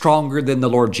that is stronger than the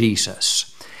Lord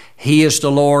Jesus. He is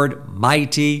the Lord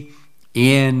mighty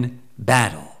in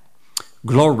battle.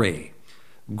 Glory,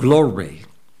 glory.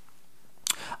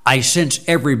 I sense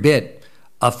every bit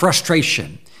of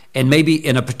frustration and maybe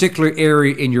in a particular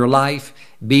area in your life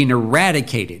being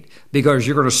eradicated because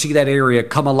you're going to see that area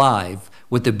come alive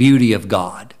with the beauty of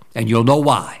God. And you'll know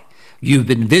why. You've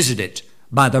been visited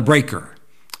by the breaker.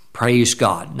 Praise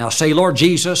God. Now say, Lord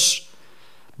Jesus,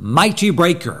 mighty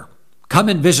breaker, come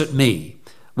and visit me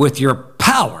with your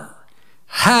power.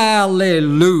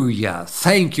 Hallelujah.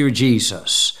 Thank you,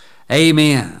 Jesus.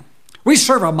 Amen. We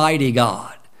serve a mighty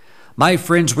God. My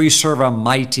friends, we serve a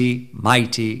mighty,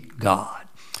 mighty God.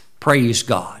 Praise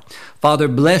God. Father,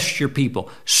 bless your people.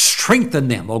 Strengthen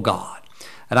them, O God.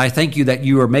 And I thank you that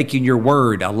you are making your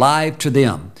word alive to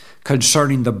them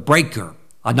concerning the breaker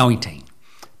anointing.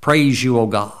 Praise you, O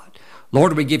God.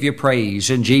 Lord, we give you praise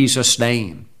in Jesus'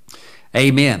 name.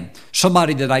 Amen.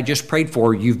 Somebody that I just prayed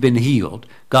for, you've been healed.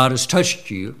 God has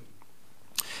touched you,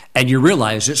 and you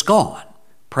realize it's gone.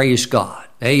 Praise God.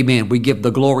 Amen. We give the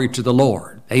glory to the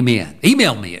Lord. Amen.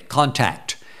 Email me at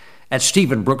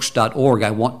contact@stephenbrooks.org.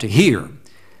 I want to hear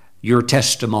your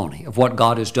testimony of what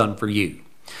God has done for you.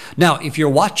 Now, if you're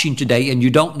watching today and you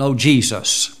don't know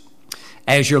Jesus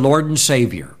as your Lord and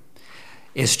Savior,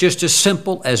 it's just as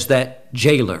simple as that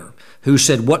jailer who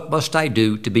said, what must I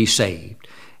do to be saved?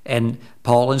 And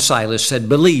Paul and Silas said,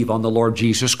 believe on the Lord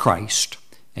Jesus Christ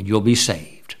and you'll be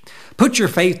saved. Put your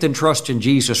faith and trust in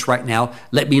Jesus right now.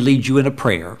 Let me lead you in a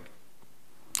prayer.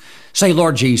 Say,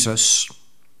 Lord Jesus,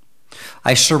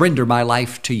 I surrender my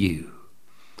life to you.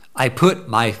 I put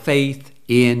my faith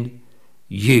in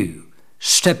you.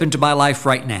 Step into my life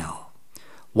right now.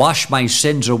 Wash my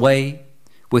sins away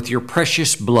with your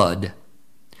precious blood.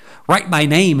 Write my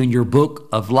name in your book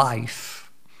of life.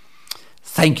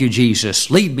 Thank you, Jesus.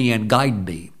 Lead me and guide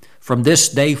me from this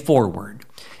day forward.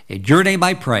 In your name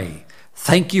I pray.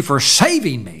 Thank you for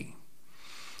saving me.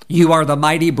 You are the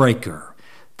mighty breaker.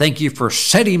 Thank you for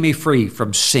setting me free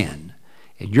from sin.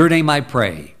 In your name I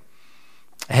pray.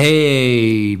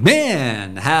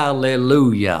 Amen.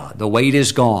 Hallelujah. The weight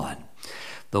is gone.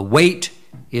 The weight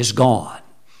is gone.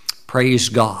 Praise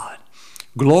God.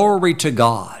 Glory to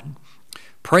God.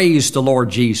 Praise the Lord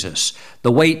Jesus.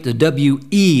 The weight, the W-E-I-G-H-T,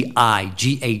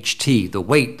 the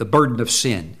weight, the burden of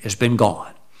sin has been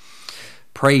gone.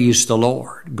 Praise the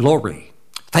Lord. Glory.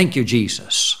 Thank you,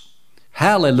 Jesus.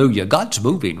 Hallelujah. God's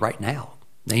moving right now.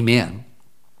 Amen.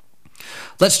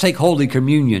 Let's take Holy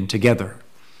Communion together.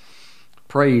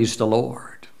 Praise the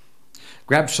Lord.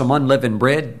 Grab some unleavened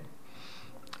bread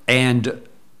and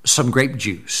some grape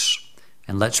juice,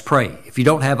 and let's pray. If you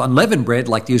don't have unleavened bread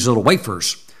like these little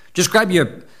wafers, just grab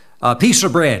you a piece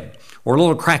of bread or a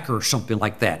little cracker or something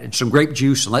like that and some grape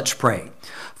juice, and let's pray.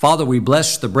 Father, we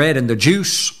bless the bread and the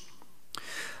juice.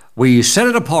 We set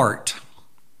it apart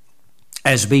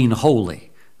as being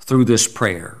holy through this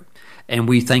prayer, and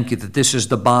we thank you that this is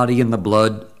the body and the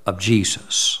blood of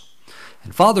Jesus.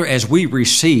 And Father, as we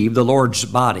receive the Lord's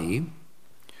body,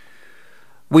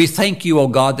 we thank you, O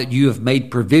God, that you have made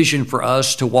provision for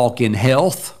us to walk in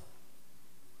health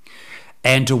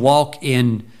and to walk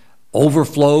in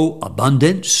overflow,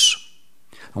 abundance.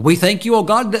 And we thank you, O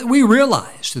God, that we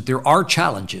realize that there are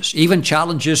challenges, even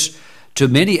challenges to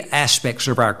many aspects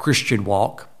of our Christian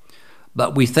walk.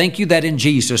 But we thank you that in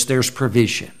Jesus there's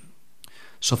provision.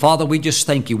 So, Father, we just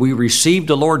thank you. We received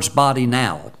the Lord's body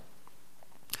now,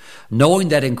 knowing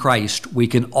that in Christ we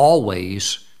can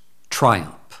always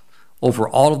triumph over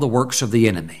all of the works of the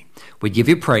enemy. We give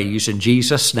you praise in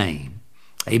Jesus' name.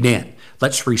 Amen.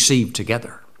 Let's receive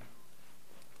together.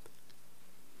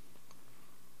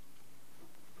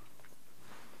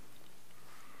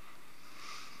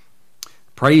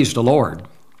 Praise the Lord.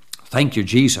 Thank you,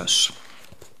 Jesus.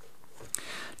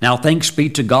 Now thanks be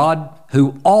to God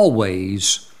who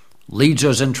always leads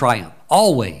us in triumph.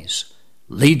 Always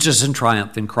leads us in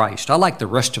triumph in Christ. I like the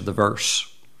rest of the verse.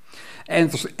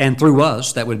 And through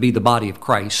us, that would be the body of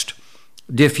Christ,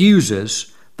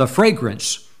 diffuses the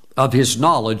fragrance of his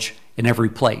knowledge in every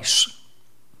place.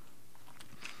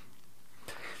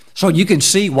 So you can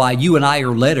see why you and I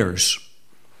are letters,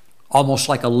 almost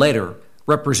like a letter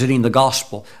representing the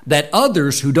gospel, that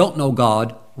others who don't know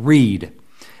God read.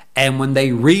 And when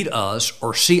they read us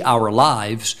or see our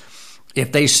lives,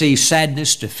 if they see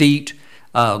sadness, defeat,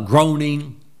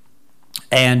 groaning,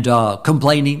 and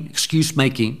complaining, excuse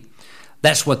making,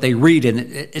 that's what they read, and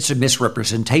it's a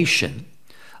misrepresentation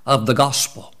of the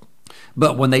gospel.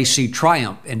 But when they see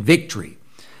triumph and victory,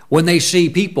 when they see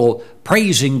people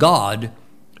praising God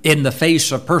in the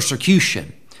face of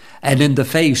persecution and in the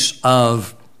face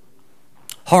of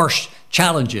harsh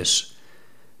challenges,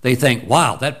 they think,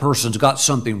 wow, that person's got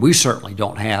something we certainly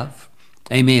don't have.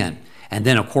 Amen. And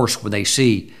then, of course, when they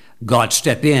see God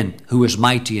step in, who is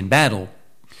mighty in battle,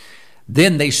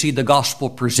 then they see the gospel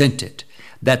presented,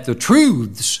 that the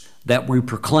truths that we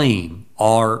proclaim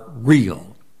are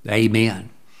real. Amen.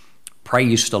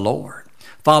 Praise the Lord.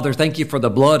 Father, thank you for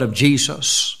the blood of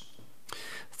Jesus.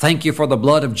 Thank you for the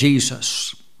blood of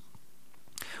Jesus.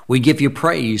 We give you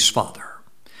praise, Father.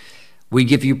 We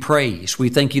give you praise. We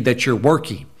thank you that you're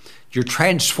working. You're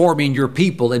transforming your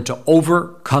people into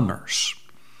overcomers.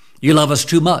 You love us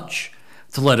too much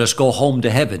to let us go home to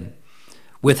heaven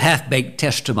with half-baked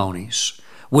testimonies,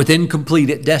 with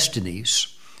incomplete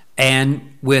destinies,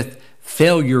 and with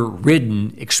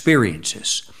failure-ridden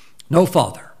experiences. No,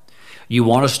 Father, you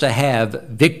want us to have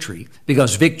victory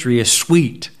because victory is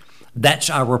sweet. That's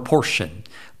our portion.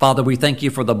 Father, we thank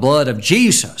you for the blood of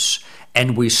Jesus,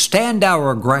 and we stand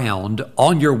our ground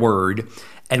on your word,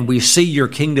 and we see your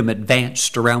kingdom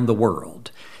advanced around the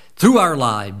world, through our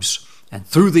lives and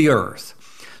through the earth,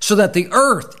 so that the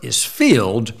earth is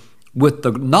filled with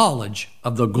the knowledge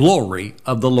of the glory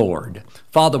of the Lord.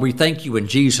 Father, we thank you in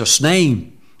Jesus'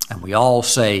 name, and we all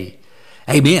say,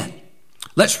 amen.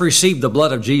 Let's receive the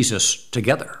blood of Jesus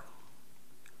together.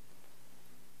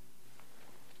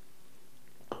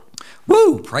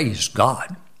 Woo, praise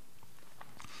God.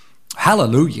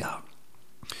 Hallelujah.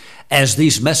 As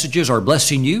these messages are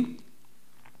blessing you,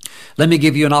 let me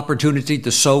give you an opportunity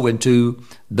to sow into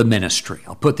the ministry.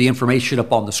 I'll put the information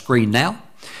up on the screen now.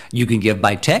 You can give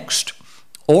by text,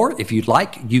 or if you'd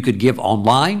like, you could give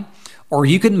online, or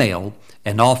you can mail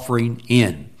an offering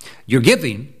in. Your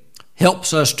giving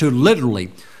helps us to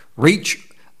literally reach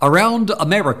around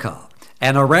America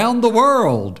and around the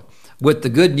world with the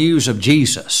good news of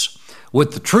Jesus,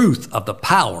 with the truth of the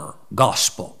power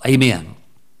gospel. Amen.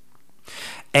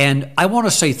 And I want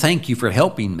to say thank you for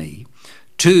helping me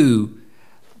to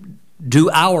do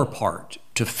our part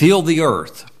to fill the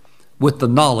earth with the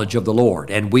knowledge of the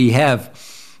Lord. And we have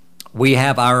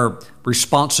our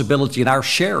responsibility and our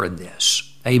share in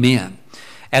this. Amen.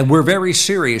 And we're very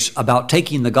serious about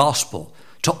taking the gospel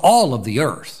to all of the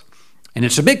earth. And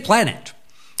it's a big planet.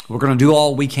 We're going to do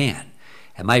all we can.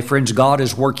 And my friends, God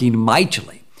is working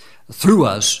mightily through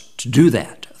us to do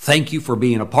that. Thank you for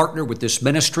being a partner with this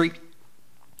ministry,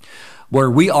 where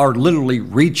we are literally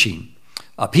reaching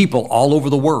people all over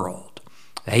the world.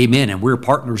 Amen. And we're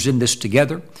partners in this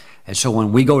together. And so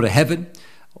when we go to heaven,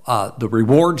 the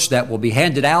rewards that will be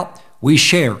handed out, we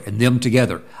share in them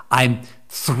together. I'm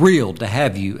thrilled to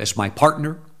have you as my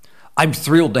partner. I'm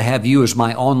thrilled to have you as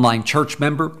my online church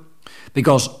member,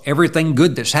 because everything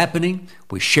good that's happening,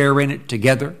 we share in it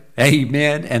together.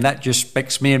 Amen. And that just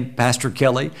makes me and Pastor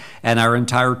Kelly and our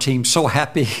entire team so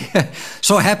happy.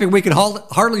 So happy we can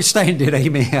hardly stand it.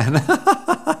 Amen.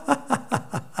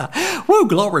 Woo,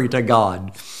 glory to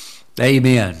God.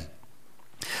 Amen.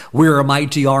 We're a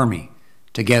mighty army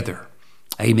together.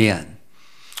 Amen.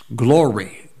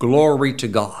 Glory to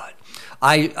God.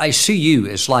 I see you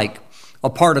as like a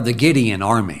part of the Gideon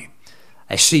army.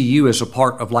 I see you as a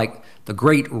part of like the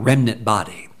great remnant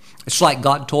body. It's like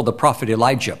God told the prophet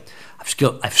Elijah,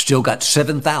 I've still got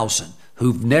 7,000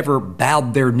 who've never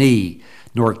bowed their knee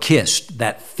nor kissed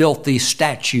that filthy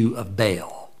statue of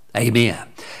Baal. Amen.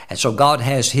 And so God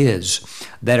has his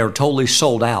that are totally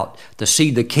sold out to see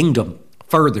the kingdom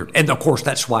furthered. And of course,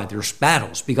 that's why there's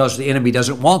battles, because the enemy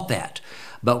doesn't want that.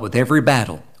 But with every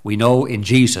battle, we know in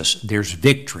Jesus there's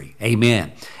victory.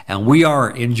 Amen. And we are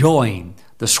enjoying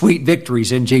the sweet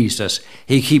victories in Jesus.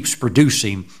 He keeps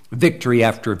producing victory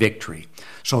after victory.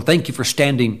 So thank you for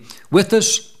standing with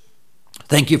us.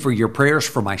 Thank you for your prayers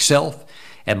for myself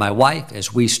and my wife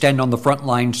as we stand on the front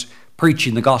lines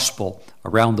preaching the gospel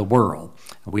around the world.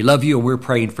 We love you and we're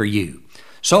praying for you.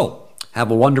 So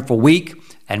have a wonderful week.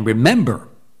 And remember,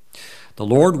 the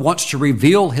Lord wants to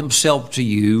reveal himself to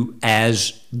you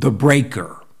as the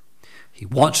breaker. He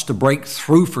wants to break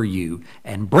through for you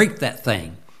and break that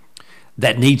thing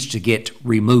that needs to get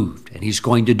removed. And he's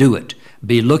going to do it.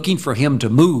 Be looking for him to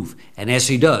move. And as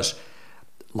he does,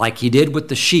 like he did with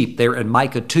the sheep there in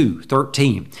Micah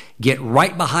 2:13, get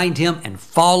right behind him and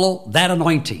follow that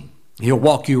anointing. He'll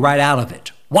walk you right out of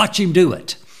it. Watch him do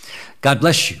it. God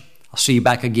bless you. I'll see you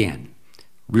back again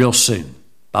real soon.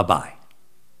 Bye-bye.